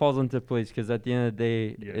 it all falls into place because at the end of the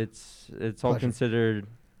day, Yeah. it's all Pleasure. considered,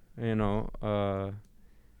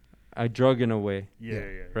 a drug in a way, Yeah.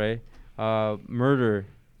 Yeah. Yeah. right? Murder,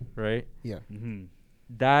 right? Yeah. Mm-hmm.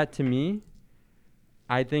 That to me,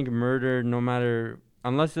 I think murder, no matter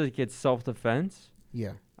unless it's self-defense,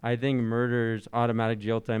 Yeah. I think murder is automatic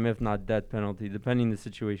jail time, if not death penalty, depending the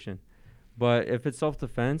situation. But if it's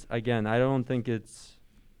self-defense, again, I don't think it's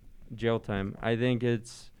jail time. I think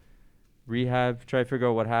it's rehab. Try to figure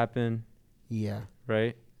out what happened, Yeah.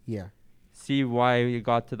 right? Yeah. See why you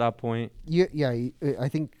got to that point. Yeah. Yeah. I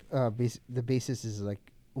think the basis is like,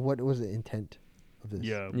 what was the intent of this?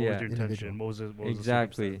 Yeah. What Yeah. was your intention? Individual. What was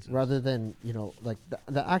Exactly. The circumstances? Rather than like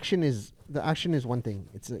the action is one thing.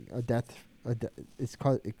 It's like a death. It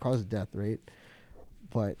caused death, right?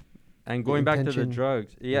 But And The going back to the intention-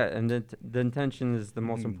 drugs, and the intention is the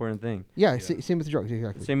most Mhm. important thing. yeah, Yeah. same with drugs,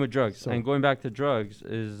 exactly. Same with drugs. So- And going back to drugs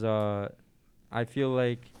is, I feel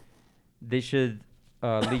like they should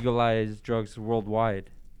legalize drugs worldwide,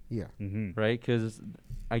 Yeah. Mm-hmm. right? Because,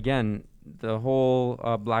 again, the whole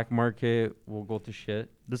black market will go to shit.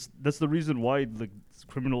 That's the reason why like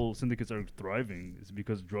criminal syndicates are thriving is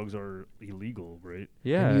because drugs are illegal, right?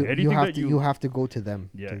 Yeah. And you Anything have that to you- have to go to them.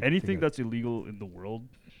 Yeah. to Anything get- that's illegal in the world,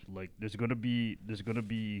 like there's gonna be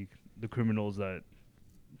the criminals that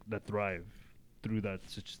thrive through that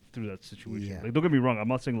situation. Yeah. Like don't get me wrong, I'm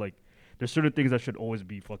not saying like there's certain things that should always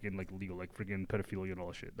be fucking like legal, like freaking pedophilia and all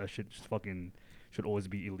that shit. That shit just fucking should always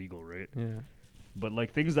be illegal, right? Yeah. But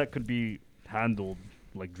like things that could be handled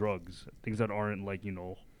like drugs, things that aren't like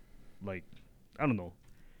like I don't know.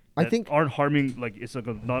 I that think aren't harming, like it's like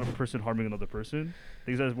not a person harming another person.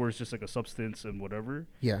 Things that where it's just like a substance and whatever,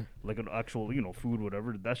 yeah. like an actual food,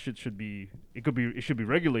 whatever. That shit should be. It should be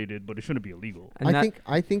regulated, but it shouldn't be illegal. And I that- think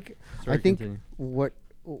Sorry, I think continue.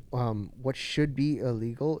 what should be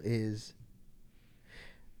illegal is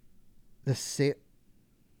the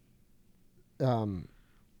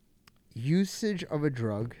usage of a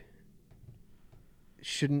drug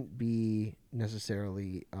shouldn't be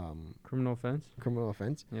necessarily Criminal offense? criminal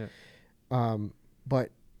offense. Yeah. But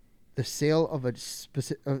the sale of a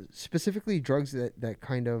specifically drugs that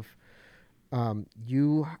kind of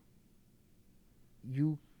you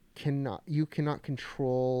cannot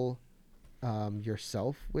control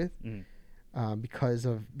yourself with Mm. because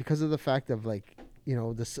of the fact of like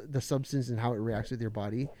the substance and how it reacts with your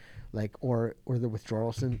body, like or the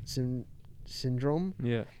withdrawal syndrome.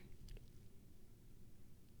 Yeah.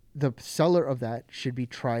 The seller of that should be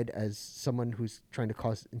tried as someone who's trying to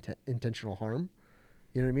cause intentional harm.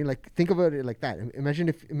 You know what I mean? Like think about it like that. Imagine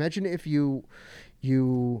if you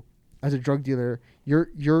as a drug dealer,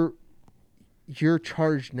 you're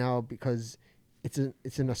charged now because it's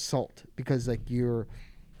an assault, because like you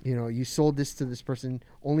sold this to this person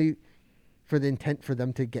only for the intent for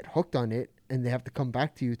them to get hooked on it, and they have to come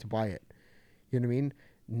back to you to buy it. You know what I mean?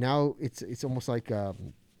 Now it's almost like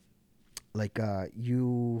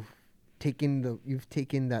you've taken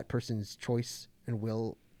that person's choice and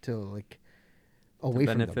will to like away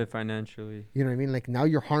To from them. benefit financially. You know what I mean? Like now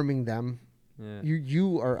you're harming them. Yeah.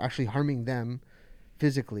 You are actually harming them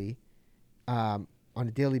physically on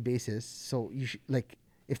a daily basis. So you like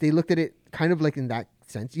if they looked at it kind of like in that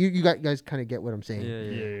sense, you guys kind of get what I'm saying. Yeah,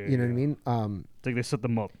 yeah. You know what I mean? It's like they set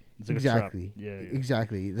them up. It's like Exactly. A trap. Yeah.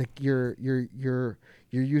 Exactly. Like you're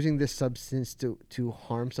using this substance to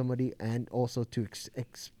harm somebody and also to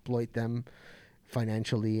exploit them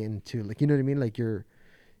financially, and to like, you know what I mean? Like you're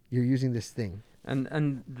using this thing.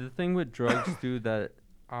 And the thing with drugs too that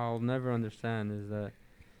I'll never understand is that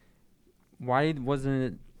why wasn't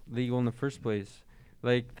it legal in the first place?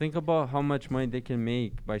 Like, think about how much money they can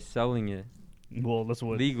make by selling it Well, that's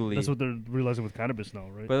legally. what they're realizing with cannabis now,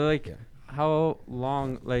 right? But like, Yeah. how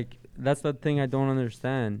long? Like, that's the thing I don't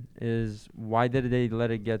understand is why did they let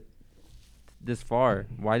it get this far?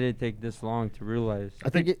 Why did it take this long to realize? I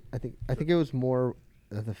think it was more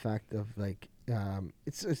of the fact of like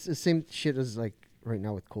it's the same shit as like right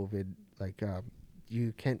now with COVID. Like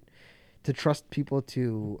you can't to trust people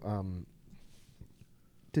to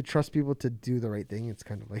do the right thing. It's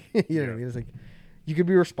kind of like you know what I Yeah. mean. It's like you could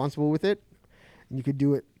be responsible with it, and you could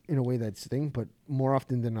do it in a way that's thing. But more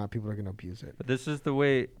often than not, people are gonna abuse it. But this is the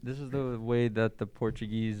way. This is the way that the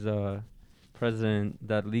Portuguese president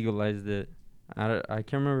that legalized it. I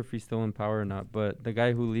can't remember if he's still in power or not. But the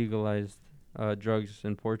guy who legalized drugs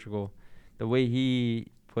in Portugal, the way he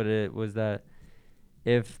put it was that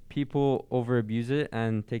if people over abuse it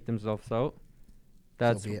and take themselves out,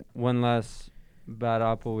 that's be it. one less bad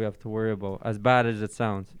apple we have to worry about. As bad as it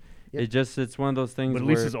sounds, Yep. it's one of those things. But at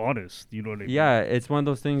where least it's honest. You know what I mean? yeah, it's one of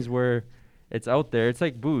those things where it's out there. It's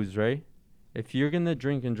like booze, right? If you're gonna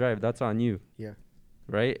drink and drive, that's on you. Yeah.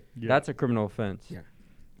 Right? Yeah. That's a criminal offense. Yeah.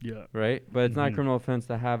 Yeah. Right? But it's not a Mhm. criminal offense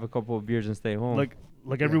to have a couple of beers and stay home. Like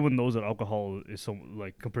Yeah. everyone knows that alcohol is so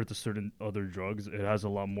like compared to certain other drugs, it has a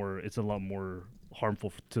lot more. It's a lot more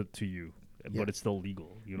harmful to you, Yeah. but it's still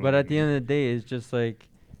legal. You know. but at the end of the day, it's just like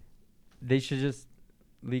they should just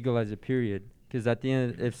legalize it. Period. Because at the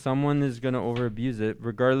end, if someone is gonna over abuse it,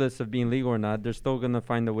 regardless of being legal or not, they're still gonna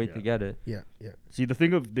find a way to Yeah. get it. Yeah. Yeah. See, the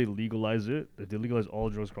thing of they legalize it, if they legalize all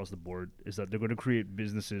drugs across the board, is that they're going to create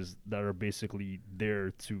businesses that are basically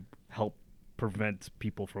there to help prevent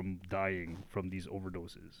people from dying from these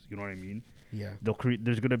overdoses. You know what I mean? Yeah. They'll create.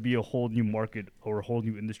 There's going to be a whole new market or a whole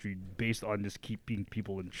new industry based on just keeping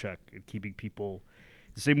people in check and keeping people.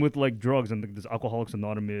 The same with like drugs and there's Alcoholics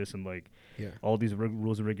Anonymous and like Yeah. all these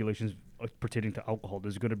rules and regulations pertaining to alcohol.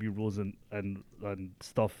 There's going to be rules and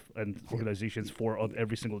stuff and Yeah. organizations for on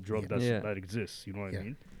every single drug Yeah. Yeah. that exists. You know what Yeah. I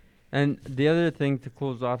mean? And the other thing to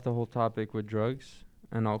close off the whole topic with drugs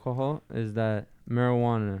and alcohol is that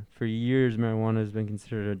marijuana, for years, marijuana has been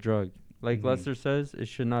considered a drug. Like Mhm. Lester says, it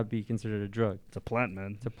should not be considered a drug. It's a plant,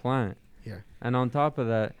 man. It's a plant. Yeah. And on top of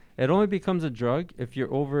that, it only becomes a drug if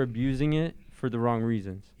you're over abusing it for the wrong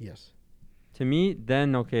reasons. Yes. To me,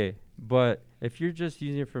 then okay. But if you're just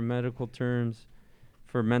using it for medical terms,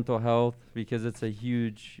 for mental health, because it's a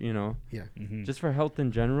huge, Yeah. Mm-hmm. just for health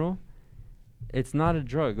in general, it's not a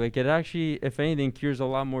drug. Like, it actually, if anything, cures a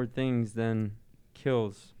lot more things than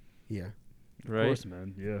kills, Yeah. Of right? course,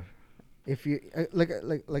 man. Yeah. If you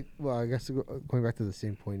well, I guess going back to the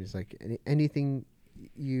same point is like anything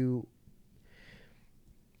you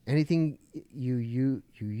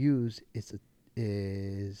use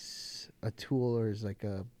is a tool or is like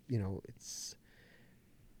a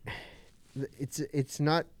it's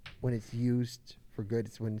not when it's used for good,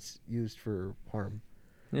 it's when it's used for harm,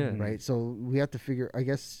 Yeah. Mhm. right? So we have to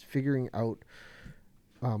figuring out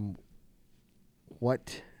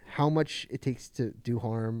how much it takes to do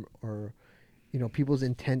harm, or people's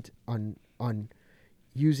intent on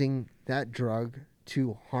using that drug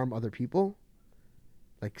to harm other people,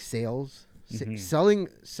 like sales, Mhm.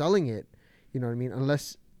 selling it, you know what I mean,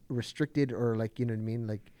 unless restricted, or like, you know what I mean,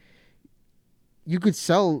 like you could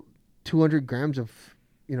sell 200 grams of,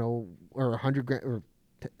 or 100 gram or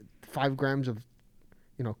 5 grams of,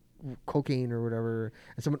 cocaine or whatever,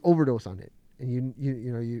 and someone overdose on it, and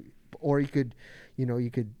or you could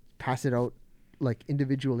pass it out like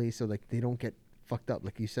individually, so like they don't get fucked up,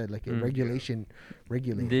 like you said, like a Mm. regulate,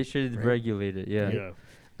 They should right? regulate it, yeah. Yeah.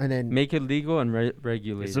 and then Make it legal and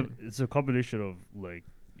regulate it. It's a combination of like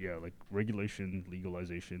regulation,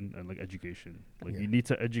 legalization, and like education. Like Yeah. you need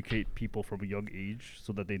to educate people from a young age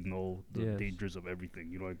so that they know the Yes. dangers of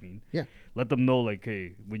everything. You know what I mean? Yeah. Let them know like,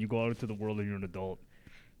 hey, when you go out into the world and you're an adult,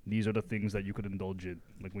 these are the things that you could indulge in.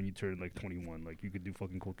 Like when you turn like 21, like you could do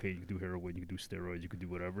fucking cocaine, you could do heroin, you could do steroids, you could do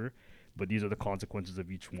whatever. But these are the consequences of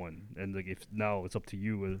each one. And like if now it's up to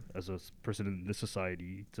you as a person in this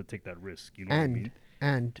society to take that risk. You know what I mean?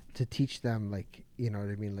 and to teach them, like, you know what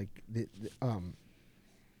I mean, like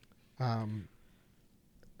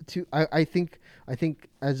I think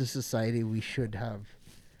as a society we should have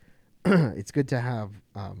it's good to have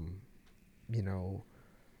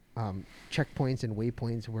checkpoints and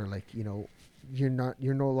waypoints where, like, you're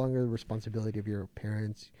no longer the responsibility of your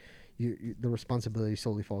parents. The responsibility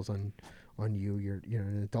solely falls on you. You're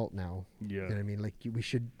an adult now. Yeah. You know what I mean? Like, we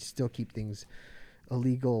should still keep things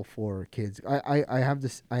illegal for kids. I have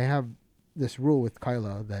this rule with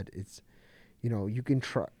Kyla that it's, you can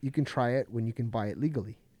try it when you can buy it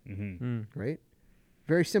legally, Mm-hmm. right?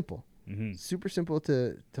 Very simple. Mm-hmm. Super simple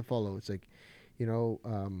to follow. It's like,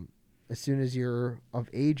 as soon as you're of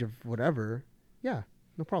age of whatever, yeah,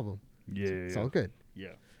 no problem. Yeah, It's yeah, all good, yeah,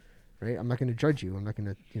 right? I'm not going to judge you. I'm not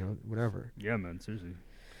going to, whatever. yeah, man. Seriously,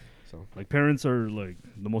 So like parents are like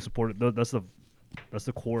the most important. That's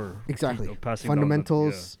the core. exactly, Of passing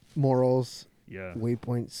fundamentals, morals, Down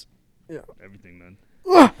waypoints. everything, man.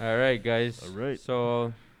 All right, guys. All right.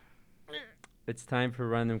 So it's time for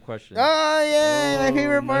random questions. Oh yeah, my Oh,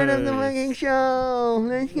 favorite part of the nice. fucking show.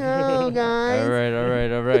 Let's go,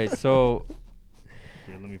 guys. All right. So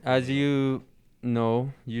Okay, let me. pull as it up. you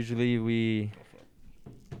know, usually we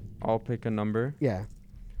all pick a number, Yeah.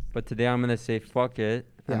 but today I'm gonna say fuck it,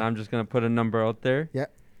 and Yeah. I'm just gonna put a number out there. Yeah.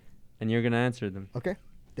 And you're gonna answer them. Okay.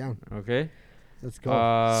 Down. Okay. Let's go.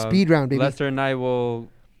 Speed round, baby. Lester and I will.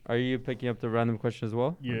 Are you picking up the random question as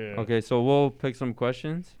well? Yeah. Okay, so we'll pick some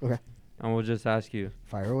questions. Okay. And we'll just ask you.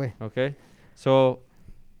 Fire away. Okay. So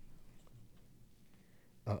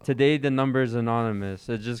Uh-oh. today the number is anonymous.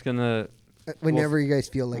 It's just gonna. Whenever you guys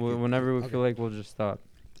feel like it. Whenever we Okay. feel like, we'll just stop.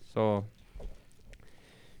 So.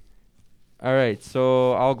 All right.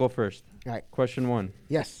 So I'll go first. All right. Question 1.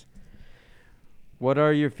 Yes. What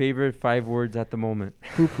are your favorite 5 words at the moment?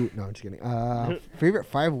 Poo poo. No, I'm just kidding. Favorite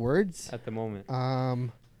 5 words? At the moment.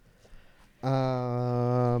 Um.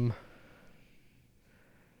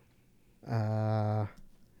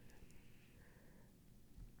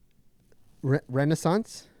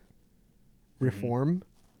 Renaissance. Reform.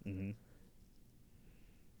 Mm-hmm.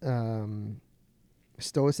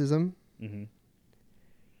 Stoicism. Mm-hmm.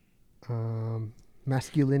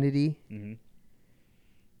 Masculinity. Mm-hmm.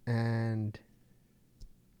 And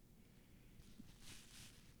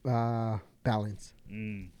balance.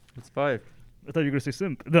 Mm. It's 5. I thought you were gonna say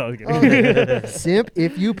simp. No, I was Oh, kidding. simp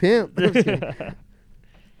if you pimp. I'm just kidding.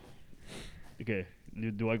 Okay.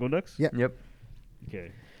 Do I go next? Yeah. Yep.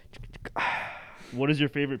 Okay. What is your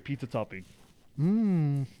favorite pizza topping?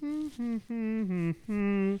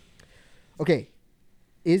 Okay,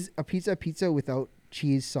 is a pizza without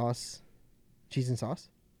cheese and sauce?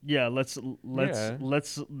 Yeah, let's Yeah.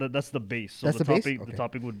 that's the base. So That's the the base? topping Okay. the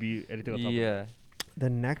topping would be anything on top of it. Yeah. The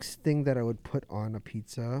next thing that I would put on a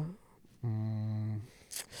pizza,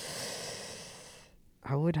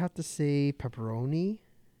 I would have to say pepperoni.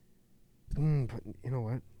 But you know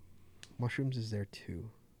what? Mushrooms is there too.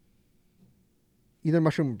 Either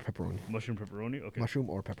mushroom or pepperoni. Mushroom pepperoni? Okay. Mushroom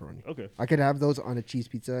or pepperoni. Okay. I could have those on a cheese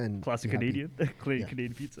pizza and Classic be happy. Canadian. Yeah.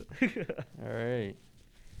 Canadian pizza. All right.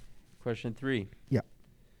 Question 3. Yeah.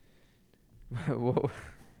 what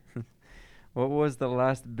what was the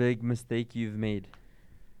last big mistake you've made?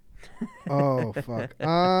 Oh fuck.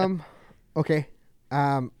 Okay.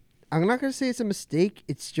 I'm not gonna say it's a mistake.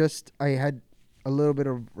 It's just I had a little bit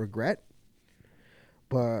of regret.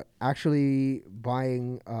 But actually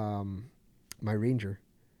buying my Ranger,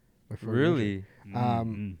 my Ford Ranger, Really?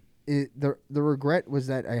 Um, the regret was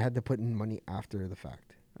that I had to put in money after the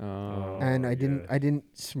fact, Oh. and I yeah. didn't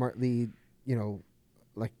smartly,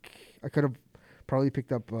 like I could have probably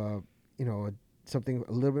picked up something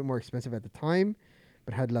a little bit more expensive at the time,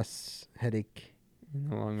 but had less headache In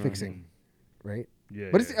the long run. fixing, right? Yeah.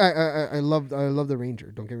 But it's yeah. I love the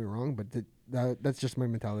Ranger. Don't get me wrong, but that's just my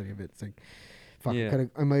mentality of it. It's like, fuck, Yeah.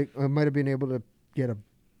 I might have been able to get a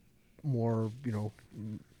more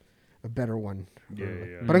a better one. Yeah, Or, like-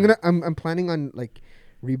 yeah. But I'm planning on like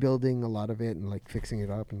rebuilding a lot of it and like fixing it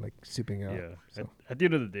up and like souping it Yeah. up. So. At the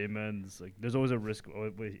end of the day, man, it's like there's always a risk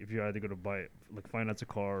if you're either gonna buy it, like finance a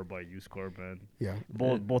car or buy a used car, man. Yeah.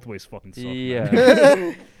 Both ways fucking suck. Yeah.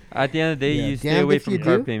 Man. At the end of the day, Yeah, you stay damned away if from you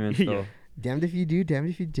car do. payments, Yeah. though. Damned if you do, damned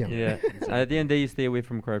if you don't. Yeah. At the end of the day, you stay away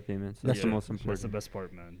from car payments. That's That's the right. most That's the important. best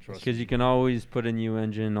part, man. Trust Because me. you can always put a new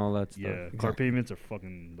engine, all that stuff. Yeah, car Exactly. payments are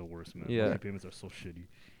fucking the worst, man. Yeah. Monthly payments are so shitty.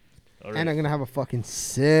 All And I'm gonna have a fucking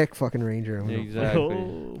sick fucking Ranger. I'm gonna Exactly.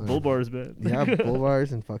 Oh, bull bars, man. yeah, bull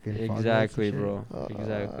bars and fucking fog lights and Exactly, shit. bro.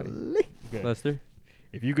 Exactly. Holy. Okay. Lester?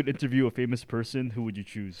 If you could interview a famous person, who would you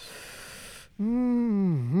choose?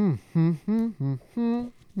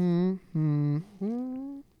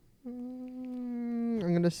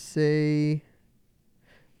 I'm gonna say.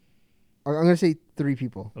 I'm gonna say 3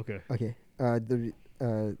 people. Okay. Okay.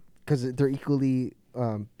 Because they're equally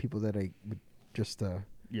people that I would just.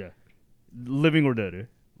 Yeah. Living or dead, eh?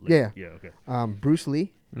 Yeah. Yeah, okay. Bruce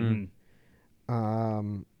Lee. Mm.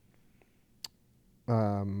 Um.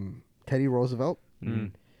 Teddy Roosevelt.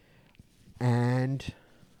 Mm. And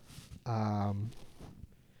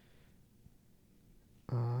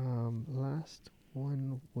last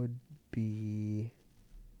one would be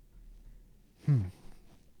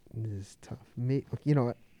This is tough. You know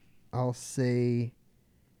what? I'll say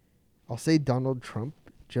Donald Trump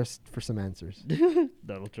just for some answers.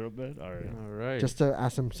 Donald Trump, man. All right. All right. Just to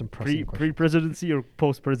ask him some pressing questions. Pre-presidency or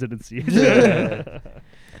post-presidency?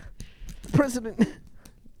 President.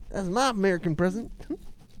 That's my American president.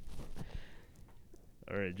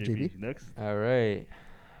 All right, JP. JP? Next. All right.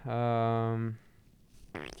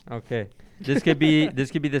 Okay. This could be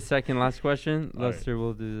the second last question. All right. Lester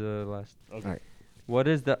will do the last. Okay. All right. What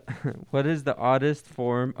is the what is the oddest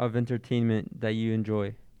form of entertainment that you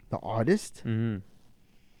enjoy? The oddest? Mm-hmm.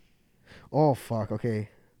 Oh fuck. Okay,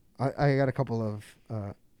 I got a couple of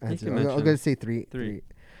answers. can I'm mention gonna say three. three.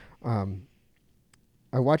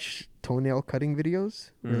 I watch toenail cutting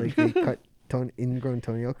videos where like they cut ingrown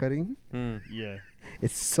toenail cutting. Mm. Yeah.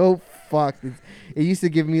 It's so fucked. It used to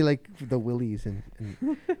give me like the willies and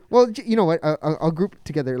well, you know what? I'll group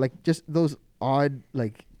together like just those odd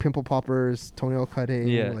like pimple poppers, toenail cutting,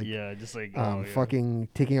 Yeah. like Yeah. Just like fucking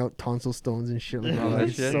taking out tonsil stones and shit like All that. that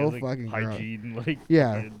It's shit. so like fucking gross. hygiene, like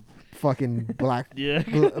Yeah. Fucking black yeah.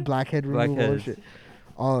 blackhead removal, Blackheads. shit,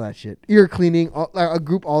 all that shit. Ear cleaning, I'll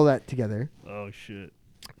group all that together. Oh shit.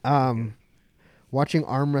 Watching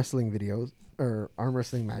arm wrestling videos or arm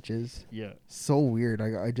wrestling matches, Yeah. so weird.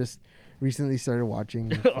 I just recently started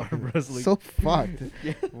watching Arm wrestling. So fucked.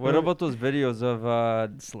 What about those videos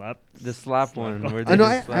of Slap. the slap Slap one off. where they I know.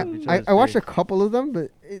 just slap each I other's watched a face? couple of them,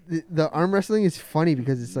 but the arm wrestling is funny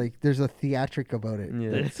because it's like there's a theatric about it. Yeah.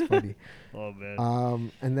 It's funny. Oh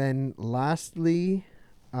man. And then lastly,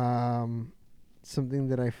 something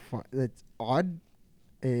that I find that's odd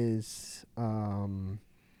is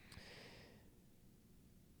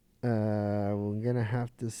we're gonna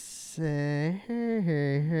have to say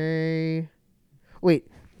wait,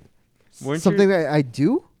 Weren't something you- that I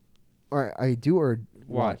do or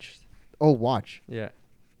Watched. oh watch Yeah.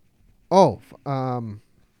 oh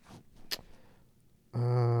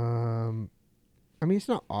I mean it's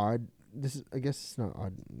not odd. I guess it's not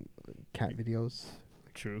odd. Cat videos.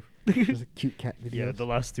 True. There's a cute cat videos. Yeah. The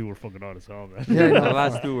last two were fucking odd as hell, man. Yeah, I know. The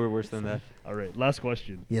last two were worse than that. All right. Last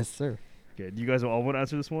question. Yes, sir. Okay. Do you guys all want to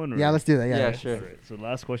answer this one? Or? Yeah, let's do that. Yeah. Yeah, yeah. sure. All right. So the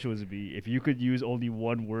last question was to be: if you could use only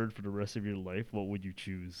one word for the rest of your life, what would you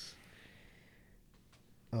choose?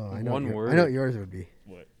 Oh, I know. One I know word. what yours would be.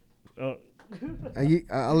 What? Oh,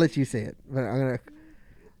 I'll let you say it, but I'm gonna.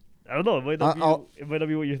 I don't know. It might not be. It might not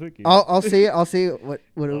be what you're thinking. I'll say it. I'll say what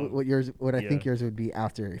I yeah. think yours would be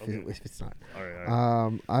after if Okay. if it's not. All right. All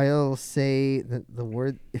right. I'll say the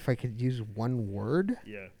word if I could use one word.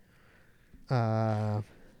 Yeah.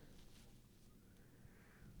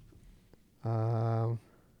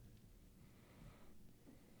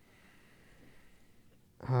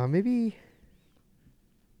 Maybe.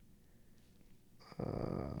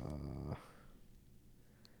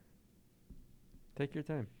 Take your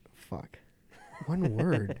time. Fuck. One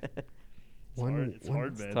word. It's hard. It's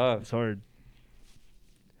hard, man. tough. It's hard.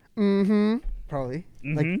 Mm-hmm. Probably.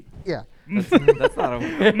 Like Mhm. yeah. That's not a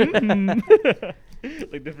word.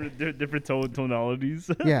 Like different tonalities.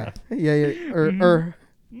 Yeah. Yeah. Or. Mhm.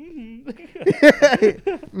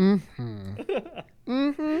 Mm-hmm.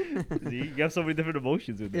 Mm-hmm. See, you have so many different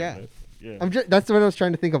emotions in there. Yeah. Man. Yeah. That's what I was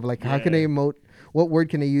trying to think of. Like, how can I Yeah. emote? What word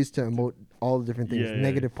can I use to emote all the different things? Yeah, yeah.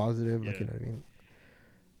 Negative, positive. Like, Yeah. you know what I mean?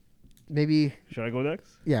 Maybe. Should I go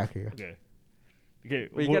next? Yeah. Okay. Okay. Okay.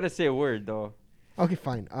 Well, you gotta say a word though. Okay.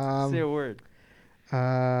 Fine. Say a word.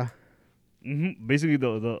 Basically,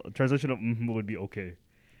 the translation of would be okay.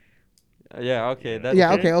 Yeah. Okay. Yeah. That's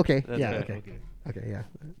Yeah. fair. Okay. That's Yeah. fair. Okay. Okay. Yeah.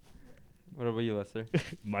 What about you, Lester?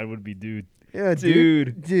 Mine would be dude. Yeah.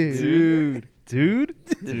 Dude. Dude. Dude.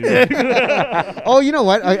 Dude. Oh, you know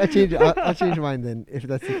what? I change. I'll change mine then. If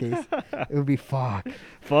that's the case, it would be fuck.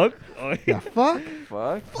 Fuck. Oh, Yeah. Fuck.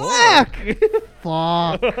 Fuck. Fuck.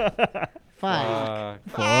 Fuck. Fuck. Fuck.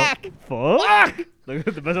 Fuck. Fuck. Like,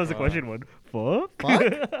 the best was the Fuck. question one. Fuck. Fuck.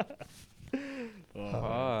 Oh.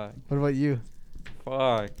 Fuck. What about you?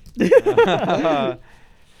 Fuck.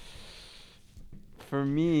 For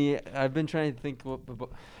me, I've been trying to think.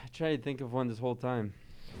 Trying to think of one this whole time.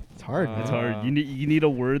 It's hard. It's man. hard. You need a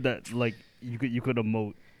word that like you could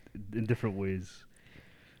emote in different ways.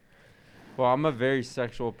 Well, I'm a very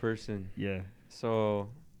sexual person, Yeah. so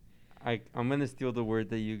I'm gonna steal the word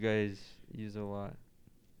that you guys use a lot,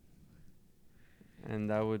 and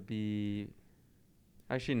that would be.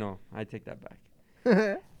 Actually, no. I take that back.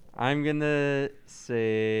 I'm gonna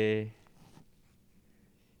say.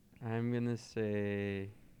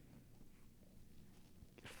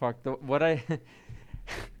 Fuck the what I.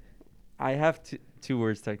 I have two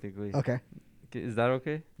words technically. Okay. Is that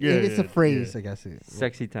okay? Yeah, If it's a phrase, yeah. I guess.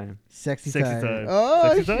 Sexy time. Sexy Sexy time. time. Oh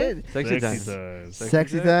Sexy shit. time. Sexy time. time.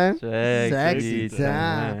 Sexy time. Sexy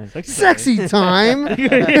time. Sexy Sexy time.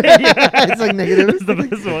 yeah. It's like negative. That's the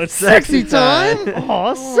best one. Sexy time.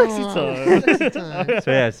 Oh, sexy Oh, time. sexy time.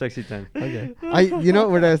 So yeah, sexy time. Okay. You know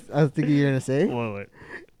what I was thinking you're gonna say? What?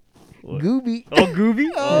 Gooby. Oh, Gooby.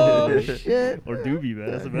 Oh shit. Or Doobie,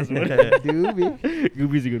 man. That's the best one. Doobie.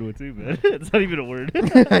 Goobie's a good one too, man. It's not even a word.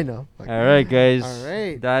 I know. All right, guys. All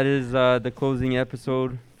right. That is the closing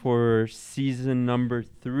episode for season number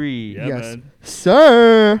 3. Yeah, Yes. man.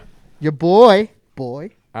 Sir, your boy.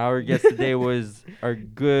 Our guest today was our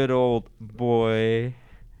good old boy.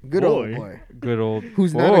 Good Boy. old boy. Good old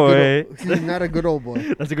Who's boy. not a good old, who's not a good old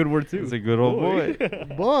boy. That's a good word too. It's a good old boy.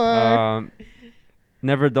 Boy.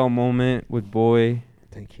 Never dull moment with boy.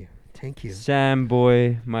 Thank you. Thank you. Sam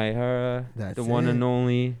boy, Maihara, That's the one it. and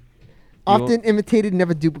only. Often imitated,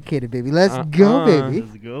 never duplicated, baby. Let's go, Uh-uh. baby.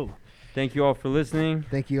 Let's go. Thank you all for listening.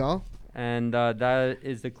 Thank you all. And that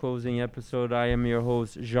is the closing episode. I am your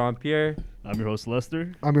host, Jean Pierre. I'm your host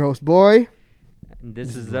Lester. I'm your host, Boy. And this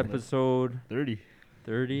This is is what- episode 30.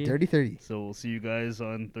 30. 30. So we'll see you guys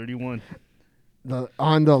on 31.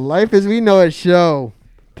 On the Life as We Know It show.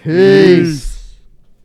 Peace.